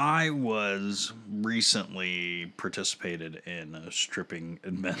I was recently participated in a stripping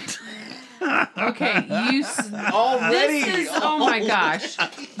event. Okay, already. Oh my gosh.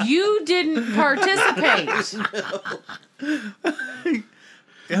 You didn't participate.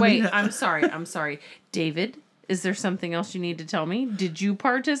 Wait, I'm sorry. David, is there something else you need to tell me? Did you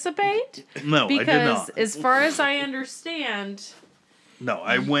participate? No, I did not. Because as far as I understand... No,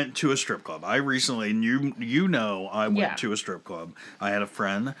 I went to a strip club. I recently, and I went to a strip club. I had a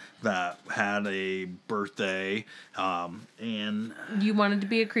friend that had a birthday, and... You wanted to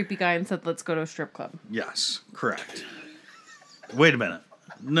be a creepy guy and said, let's go to a strip club. Yes, correct. Wait a minute.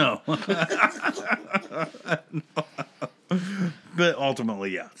 No. But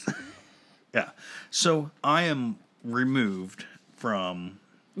ultimately, yes. Yeah. So I am removed from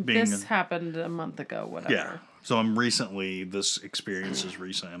being... This happened a month ago, whatever. Yeah. So this experience is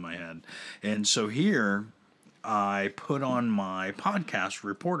recent in my head. And so here, I put on my podcast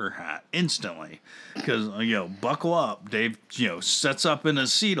reporter hat instantly. Because, buckle up. Dave, sets up in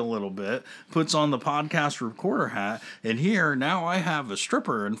his seat a little bit, puts on the podcast reporter hat. And here, now I have a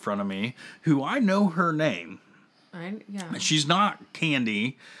stripper in front of me who I know her name. She's not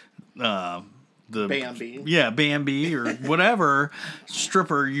Candy, Bambi. Yeah, Bambi or whatever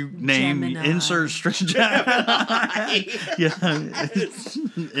stripper you name. Gemini. Insert Gemini. Yeah,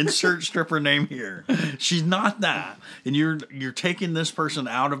 insert stripper name here. She's not that, and you're taking this person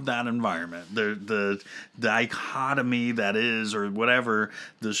out of that environment. The dichotomy that is, or whatever,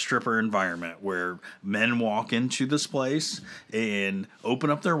 the stripper environment where men walk into this place and open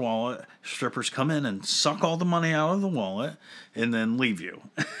up their wallet. Strippers come in and suck all the money out of the wallet and then leave you.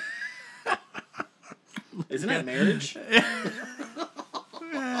 Isn't that marriage?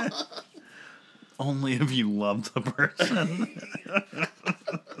 Only if you love the person.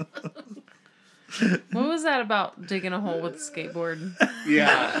 What was that about digging a hole with a skateboard?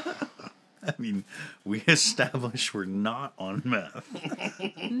 Yeah. I mean, we established we're not on meth.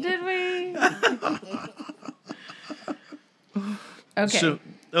 Did we?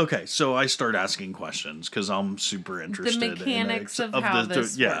 Okay. So I start asking questions because I'm super interested. The mechanics of how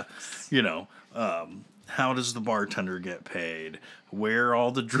this works. How does the bartender get paid? Where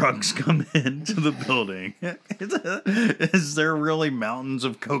all the drugs come into the building? Is there really mountains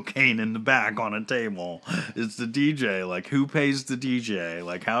of cocaine in the back on a table? Is the DJ, like, who pays the DJ?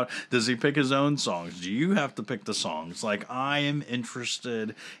 Like, how does he pick his own songs? Do you have to pick the songs? Like, I am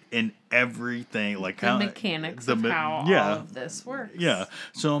interested in everything. Like, the mechanics of how all of this works. Yeah.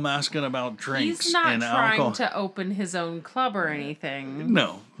 So I'm asking about drinks He's not and trying alcohol. to open his own club or anything.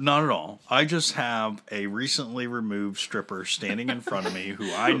 No, not at all. I just have a recently removed stripper standing in front of me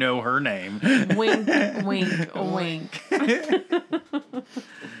who I know her name. Wink, wink, wink.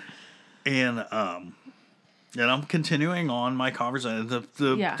 And I'm continuing on my conversation.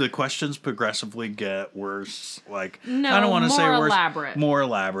 The questions progressively get worse. Like, no, I don't want to say worse. Elaborate. More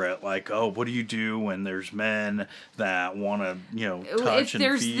elaborate. Like, oh, what do you do when there's men that want to, touch and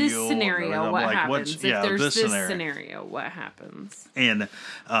feel? If there's this scenario, what happens? If there's this scenario. scenario, what happens? And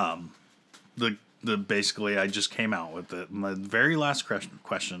the basically, I just came out with it. My very last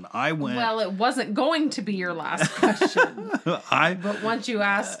question. I went. Well, it wasn't going to be your last question. But once you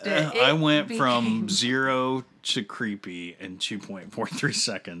asked it, I went from 0 to creepy in 2.43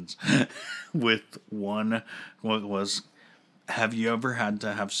 seconds with one. What was? Have you ever had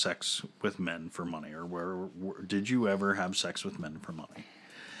to have sex with men for money, or did you ever have sex with men for money?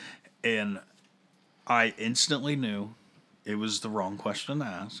 And I instantly knew it was the wrong question to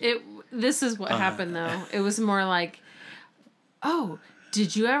ask. This is what happened, though. It was more like, oh,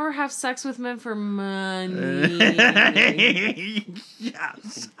 did you ever have sex with men for money?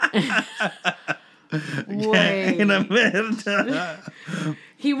 Yes. Wait. In a minute.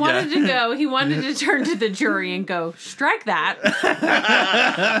 He wanted to go. He wanted to turn to the jury and go, strike that.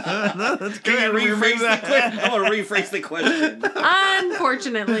 Can you rephrase the question? I want to rephrase the question.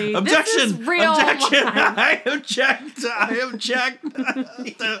 Unfortunately, Objection. This is real Objection. life. I object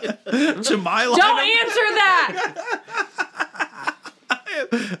to my line. Don't answer that.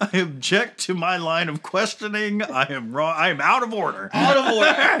 I object to my line of questioning. I am wrong. I am out of order. Out of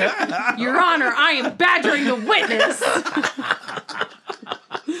order. Your Honor, I am badgering the witness.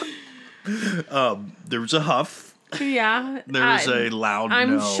 There was a huff. Yeah. There was a loud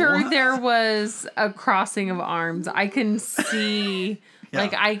I'm no. sure there was a crossing of arms. I can see, Yeah.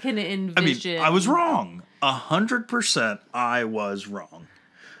 like, I can envision. I was wrong. 100% I was wrong.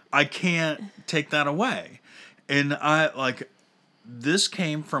 I can't take that away. And this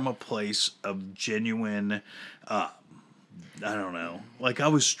came from a place of genuine, I don't know. Like, I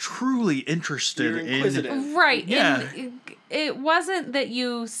was truly interested You're inquisitive. in... Right. Yeah. And it wasn't that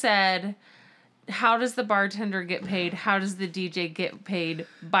you said, how does the bartender get paid? How does the DJ get paid?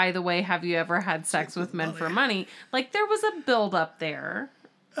 By the way, have you ever had sex with men for money? Like, there was a build up there.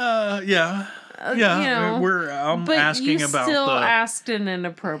 Yeah. you know, I'm but asking you about still the... asked an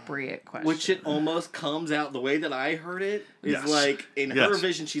inappropriate question. Which it almost comes out, the way that I heard it, is Yes. like, in her Yes.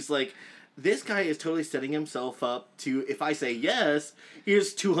 vision, she's like, this guy is totally setting himself up to, if I say yes,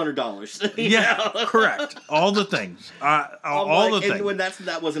 here's $200. Yeah, correct. All the things. All the things. And when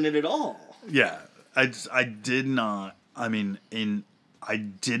that wasn't it at all. Yeah, I did not. I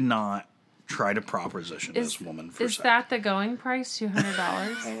did not try to proposition this woman for Is sex. that the going price?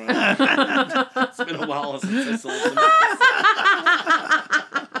 $200? It's been a while since I sold some.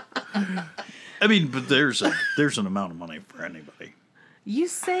 But there's an amount of money for anybody. You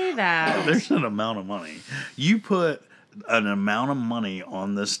say that. There's an amount of money. You put an amount of money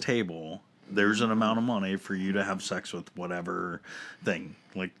on this table. There's an amount of money for you to have sex with whatever thing,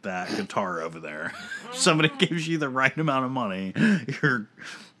 like that guitar over there. Somebody gives you the right amount of money. You're,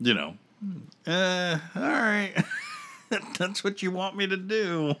 all right. That's what you want me to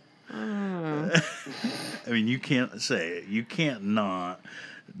do. You can't say it. You can't not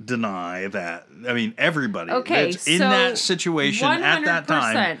deny that. Everybody that's in that situation 100%, at that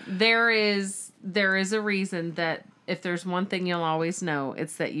time. there is a reason that if there's one thing you'll always know,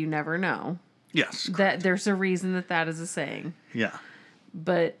 it's that you never know. Yes. That there's a reason that is a saying. Yeah.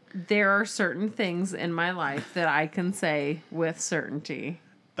 But there are certain things in my life that I can say with certainty.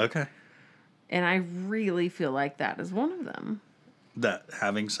 Okay. And I really feel like that is one of them. That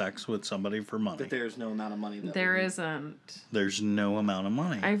having sex with somebody for money. That there's no amount of money. There isn't. There's no amount of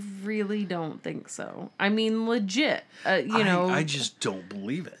money. I really don't think so. Legit. I just don't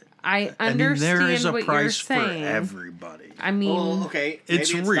believe it. I understand there is a what price you're saying. for everybody. Well, okay. Maybe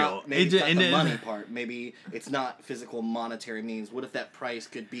it's real. Not, maybe it's not the money part. Maybe it's not physical monetary means. What if that price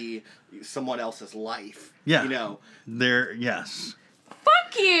could be someone else's life? Yeah. Yes.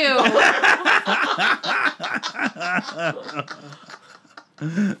 Fuck you!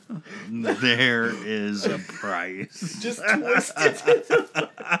 There is a price. Just twist it.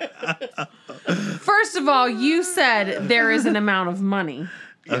 First of all, you said there is an amount of money.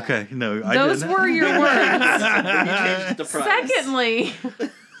 Yeah. Okay, no, I Those didn't. were your words. You changed the price. Secondly,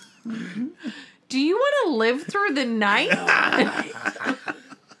 do you want to live through the night?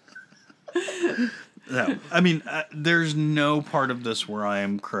 No, there's no part of this where I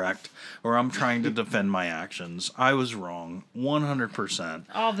am correct or I'm trying to defend my actions. I was wrong, 100%.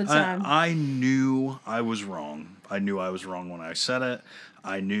 All the time. I knew I was wrong. I knew I was wrong when I said it.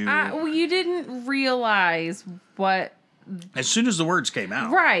 I knew. Well, you didn't realize what. As soon as the words came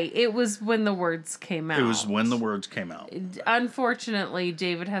out. Right. It was when the words came out. It was when the words came out. Unfortunately,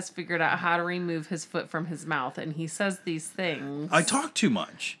 David has figured out how to remove his foot from his mouth, and he says these things. I talk too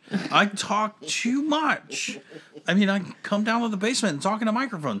much. I come down to the basement and talk in a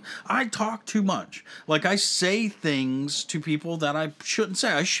microphone. I talk too much. Like, I say things to people that I shouldn't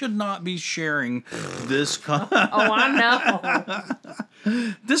say. I should not be sharing this. Oh, I know.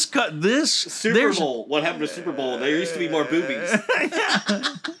 This Super Bowl. What happened to Super Bowl? There used to be more boobies.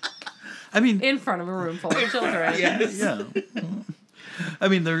 In front of a room full of children. Yes. Yeah.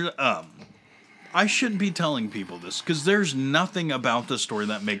 There's I shouldn't be telling people this because there's nothing about the story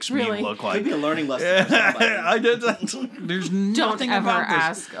that makes Really? me look Could like. be a learning lesson for somebody. I did. There's Don't nothing ever about this.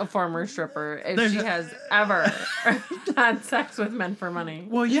 ask a former stripper if she has ever had sex with men for money.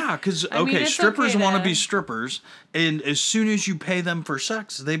 Well, yeah, because it's strippers okay want to to- be strippers, and as soon as you pay them for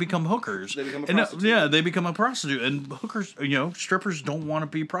sex, they become hookers. They become a And, prostitute. yeah, they become a prostitute, and hookers, strippers don't want to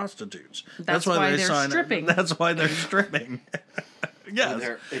be prostitutes. That's why they're sign. stripping. That's why they're stripping. Yes,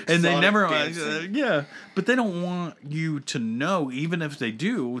 they're and they exotic never, dancing. but they don't want you to know. Even if they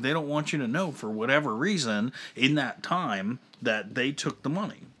do, they don't want you to know for whatever reason in that time that they took the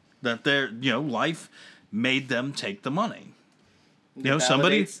money. That their life made them take the money.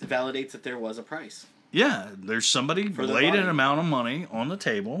 Somebody validates that there was a price. Yeah, there's somebody For the laid an body. amount of money on the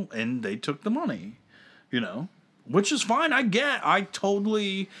table and they took the money, which is fine. I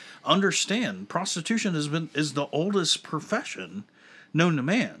totally understand. Prostitution is the oldest profession known to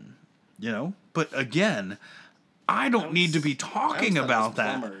man, But again, I don't need to be talking about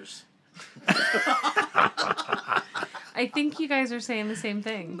that. Plumbers. I think you guys are saying the same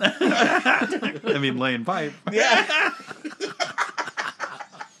thing. I mean, laying pipe. Yeah.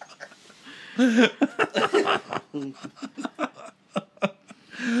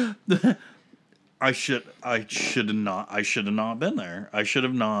 I should have not been there. I should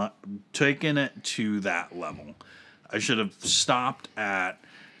have not taken it to that level. I should have stopped at,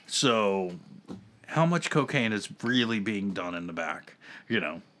 so how much cocaine is really being done in the back?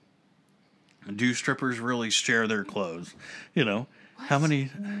 Do strippers really share their clothes? How many?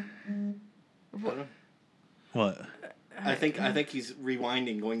 What? I think he's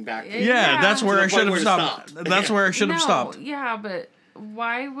rewinding, going back. Yeah, Yeah. that's where To I the should point have where it stopped. stopped. That's where I should have stopped. Yeah, but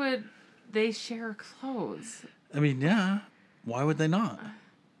why would they share clothes? I mean, yeah. Why would they not?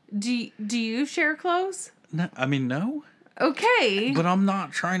 Do you share clothes? No, I mean, no. Okay. But I'm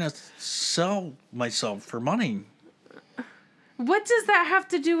not trying to sell myself for money. What does that have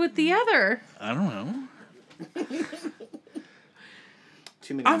to do with the other? I don't know.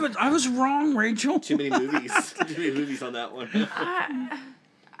 Too many. I was wrong, Rachel. Too many movies. Too many movies on that one.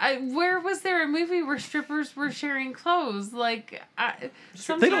 Where was there a movie where strippers were sharing clothes? Like,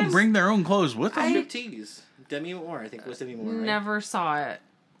 sometimes They don't bring their own clothes with them. Striptease. Demi Moore, I think was Demi Moore. Right? Never saw it.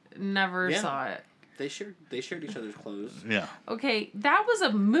 Never Yeah. saw it. They shared each other's clothes. Yeah. Okay, that was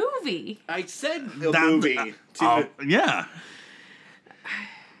a movie. I said a That- movie. Yeah.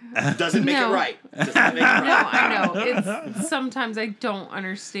 Doesn't make No. it right. Does not make it right. No, I know. It's sometimes I don't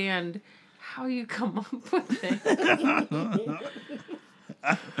understand how you come up with it.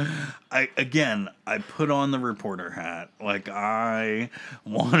 I put on the reporter hat. Like, I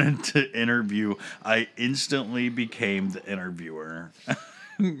wanted to interview. I instantly became the interviewer.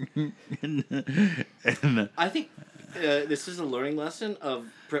 and I think this is a learning lesson of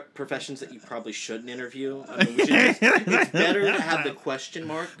professions that you probably shouldn't interview. I mean, it's better to have the question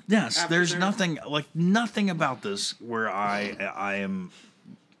mark. yes, after there's there. nothing about this where I am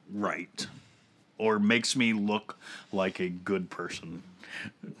right or makes me look like a good person.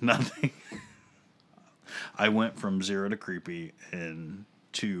 Nothing. I went from 0 to creepy in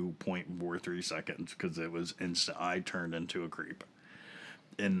 2.43 seconds because it was instant. I turned into a creep.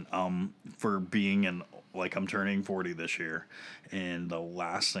 And for being I'm turning 40 this year, and the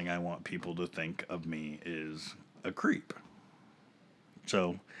last thing I want people to think of me is a creep.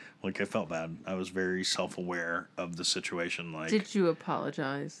 So, I felt bad. I was very self-aware of the situation. Did you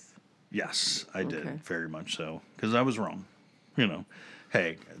apologize? Yes, I did, Okay. very much so, because I was wrong.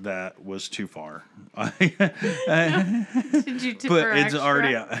 Hey, that was too far. Did you tip her But it's extra?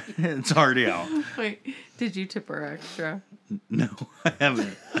 already out. It's already out. Wait, did you tip her extra? No, I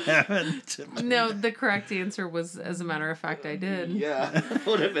haven't. No, the correct answer was, as a matter of fact, I did. Yeah,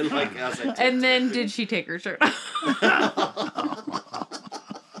 would have been like as I And then did she take her shirt off?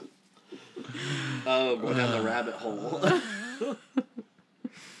 Oh, go down the rabbit hole.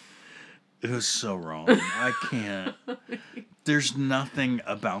 It was so wrong. I can't. There's nothing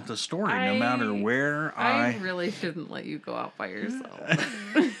about the story, no matter where I really shouldn't let you go out by yourself.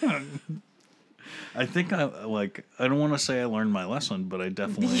 I think I don't want to say I learned my lesson, but I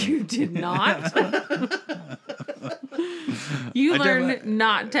definitely. You did not. You learned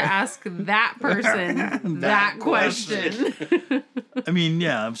not to ask that person that question. I mean,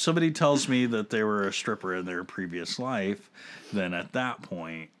 yeah, if somebody tells me that they were a stripper in their previous life, then at that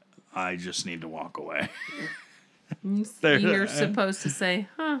point, I just need to walk away. You're supposed to say,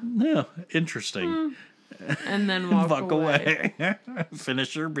 huh, Yeah, interesting. and then walk away.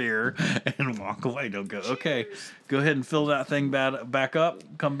 Finish your beer and walk away. Don't go. Okay, go ahead and fill that thing back up.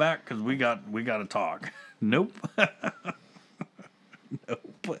 Come back because we got to talk. Nope.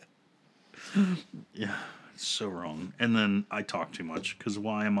 Nope. Yeah, it's so wrong. And then I talk too much because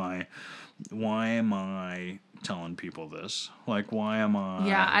why am I telling people this? Like, why am I?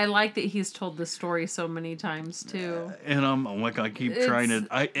 Yeah, I like that he's told the story so many times too. And I'm like, I keep trying to.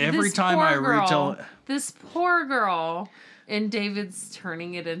 Every This time poor I girl, retell. this poor girl, and David's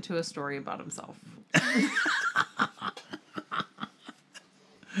turning it into a story about himself.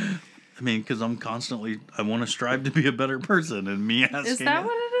 I mean, because I'm constantly, I want to strive to be a better person, and me asking. Is that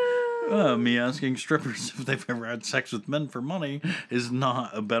what it is? Me asking strippers if they've ever had sex with men for money is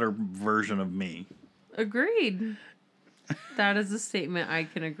not a better version of me. Agreed. That is a statement I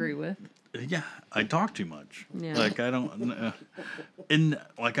can agree with. Yeah, I talk too much. Yeah. Like I don't, and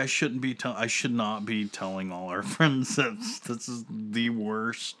like I shouldn't be I should not be telling all our friends that this is the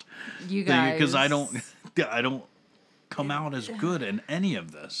worst. You guys, because I don't come out as good in any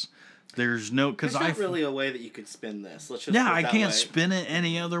of this. There's no because There's not really a way that you could spin this. Let's just I can't spin it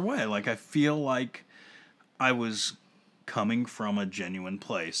any other way. Like I feel like I was coming from a genuine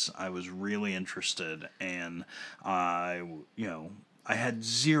place. I was really interested, and I had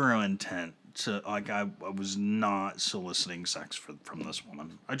zero intent to I was not soliciting sex from this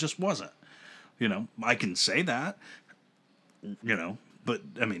woman. I just wasn't. I can say that. But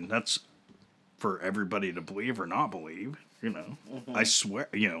I mean that's for everybody to believe or not believe. Mm-hmm. I swear.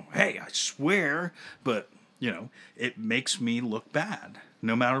 Hey, I swear. But it makes me look bad.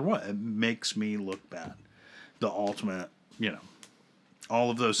 No matter what, it makes me look bad. The ultimate. All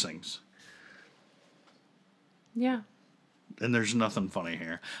of those things. Yeah. And there's nothing funny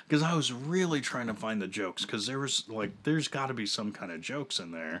here. Because I was really trying to find the jokes. Because there's got to be some kind of jokes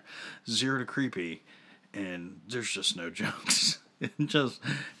in there. Zero to creepy. And there's just no jokes.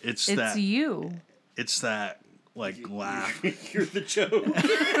 It's you. It's that, laugh. You're the joke.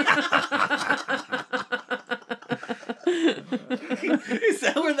 Is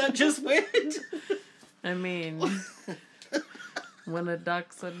that where that just went? I mean, when a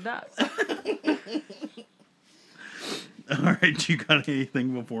duck's a duck. All right, you got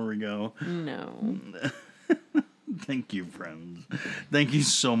anything before we go? No. Thank you, friends. Thank you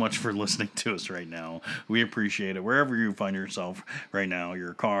so much for listening to us right now. We appreciate it. Wherever you find yourself right now,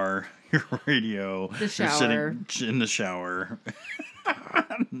 your car, your radio, the shower. You're sitting in the shower.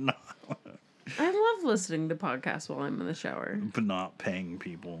 No. I love listening to podcasts while I'm in the shower. But not paying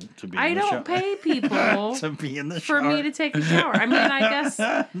people to be in the shower. I don't pay people to be in the shower. For me to take a shower. I mean, I guess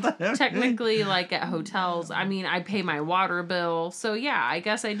Okay. technically, at hotels, I pay my water bill. So, yeah, I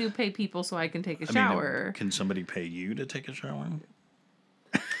guess I do pay people so I can take a shower. Can somebody pay you to take a shower?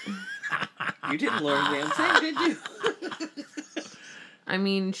 You didn't learn the damn thing, did you? I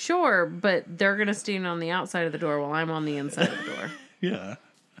mean, sure, but they're going to stand on the outside of the door while I'm on the inside of the door. Yeah.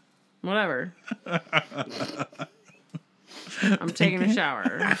 Whatever. I'm taking a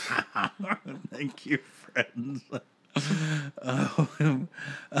shower. Thank you, friends.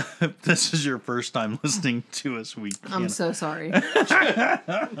 If this is your first time listening to us, I'm so sorry.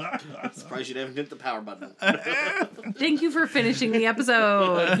 I'm surprised you didn't hit the power button. Thank you for finishing the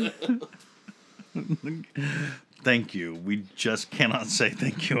episode. Thank you. We just cannot say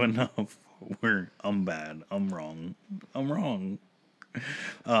thank you enough. I'm bad. I'm wrong.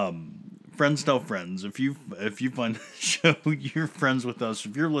 Friends tell friends. If you find the show, you're friends with us.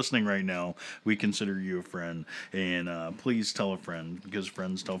 If you're listening right now, we consider you a friend. And please tell a friend, because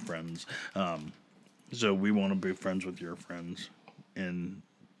friends tell friends. So we want to be friends with your friends and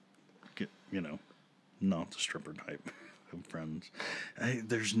get, not the stripper type of friends.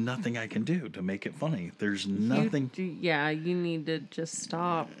 There's nothing I can do to make it funny. There's nothing. You need to just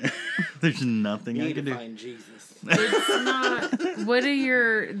stop. There's nothing I can do. Find Jesus. It's not. What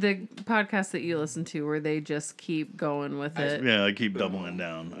are the podcasts that you listen to where they just keep going with it? Yeah, I keep doubling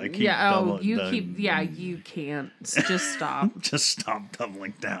down. You can't. Just stop. Just stop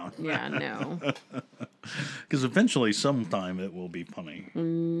doubling down. Yeah, no. Because eventually, sometime, it will be funny.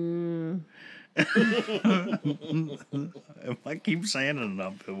 If I keep saying it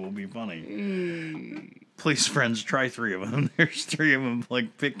enough, it will be funny. Please, friends, try 3 of them. There's 3 of them.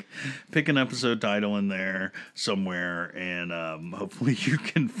 Pick an episode title in there somewhere, and hopefully you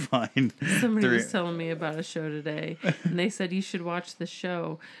can find. Somebody was telling me about a show today, and they said you should watch the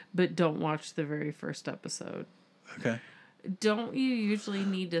show, but don't watch the very first episode. Okay. Don't you usually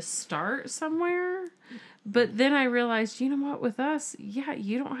need to start somewhere? But then I realized, you know what, with us,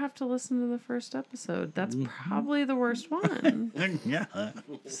 you don't have to listen to the first episode. That's probably the worst one. Yeah.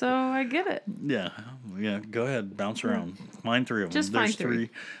 So I get it. Yeah. Go ahead, bounce around. Find 3 of them. Just There's find 3.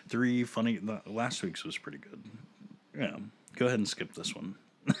 three funny. Last week's was pretty good. Yeah. Go ahead and skip this one.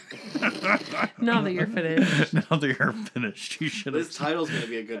 Now that you're finished. Now that you're finished, you should have. This title's going to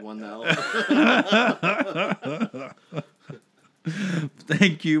be a good one, though.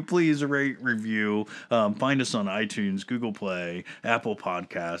 Thank you. Please rate, review. Find us on iTunes, Google Play, Apple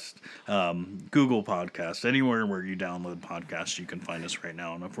Podcast, Google Podcast, anywhere where you download podcasts, you can find us right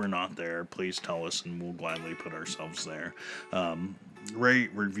now. And if we're not there, please tell us, and we'll gladly put ourselves there. Rate,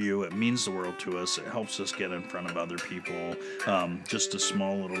 review. It means the world to us. It helps us get in front of other people. Just a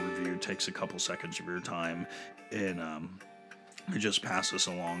small little review takes a couple seconds of your time, and it just passes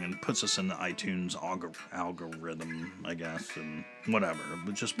along and puts us in the iTunes algorithm, I guess, and whatever.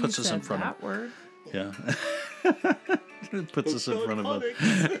 It just puts us in front that word. Yeah. It puts us in front of other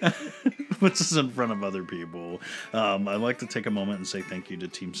puts us in front of other people. I'd like to take a moment and say thank you to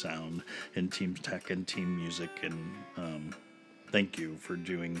Team Sound and Team Tech and Team Music, and thank you for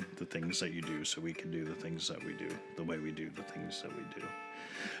doing the things that you do so we can do the things that we do the way we do the things that we do.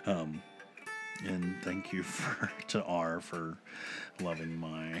 And thank you to R for loving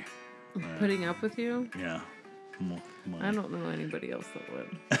my... putting up with you? Yeah. I don't know anybody else that would.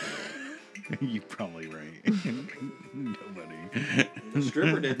 You're probably right. Nobody. The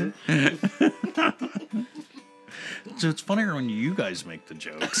stripper didn't. So it's funnier when you guys make the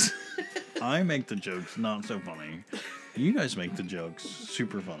jokes. I make the jokes not so funny. You guys make the jokes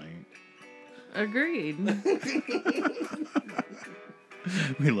super funny. Agreed.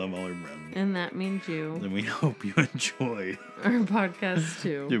 We love all our friends. And that means you. And we hope you enjoy our podcast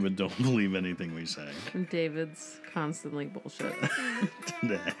too. Yeah, but don't believe anything we say. David's constantly bullshit.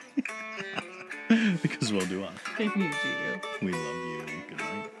 Today. Because we'll do us. And you do you. We love you.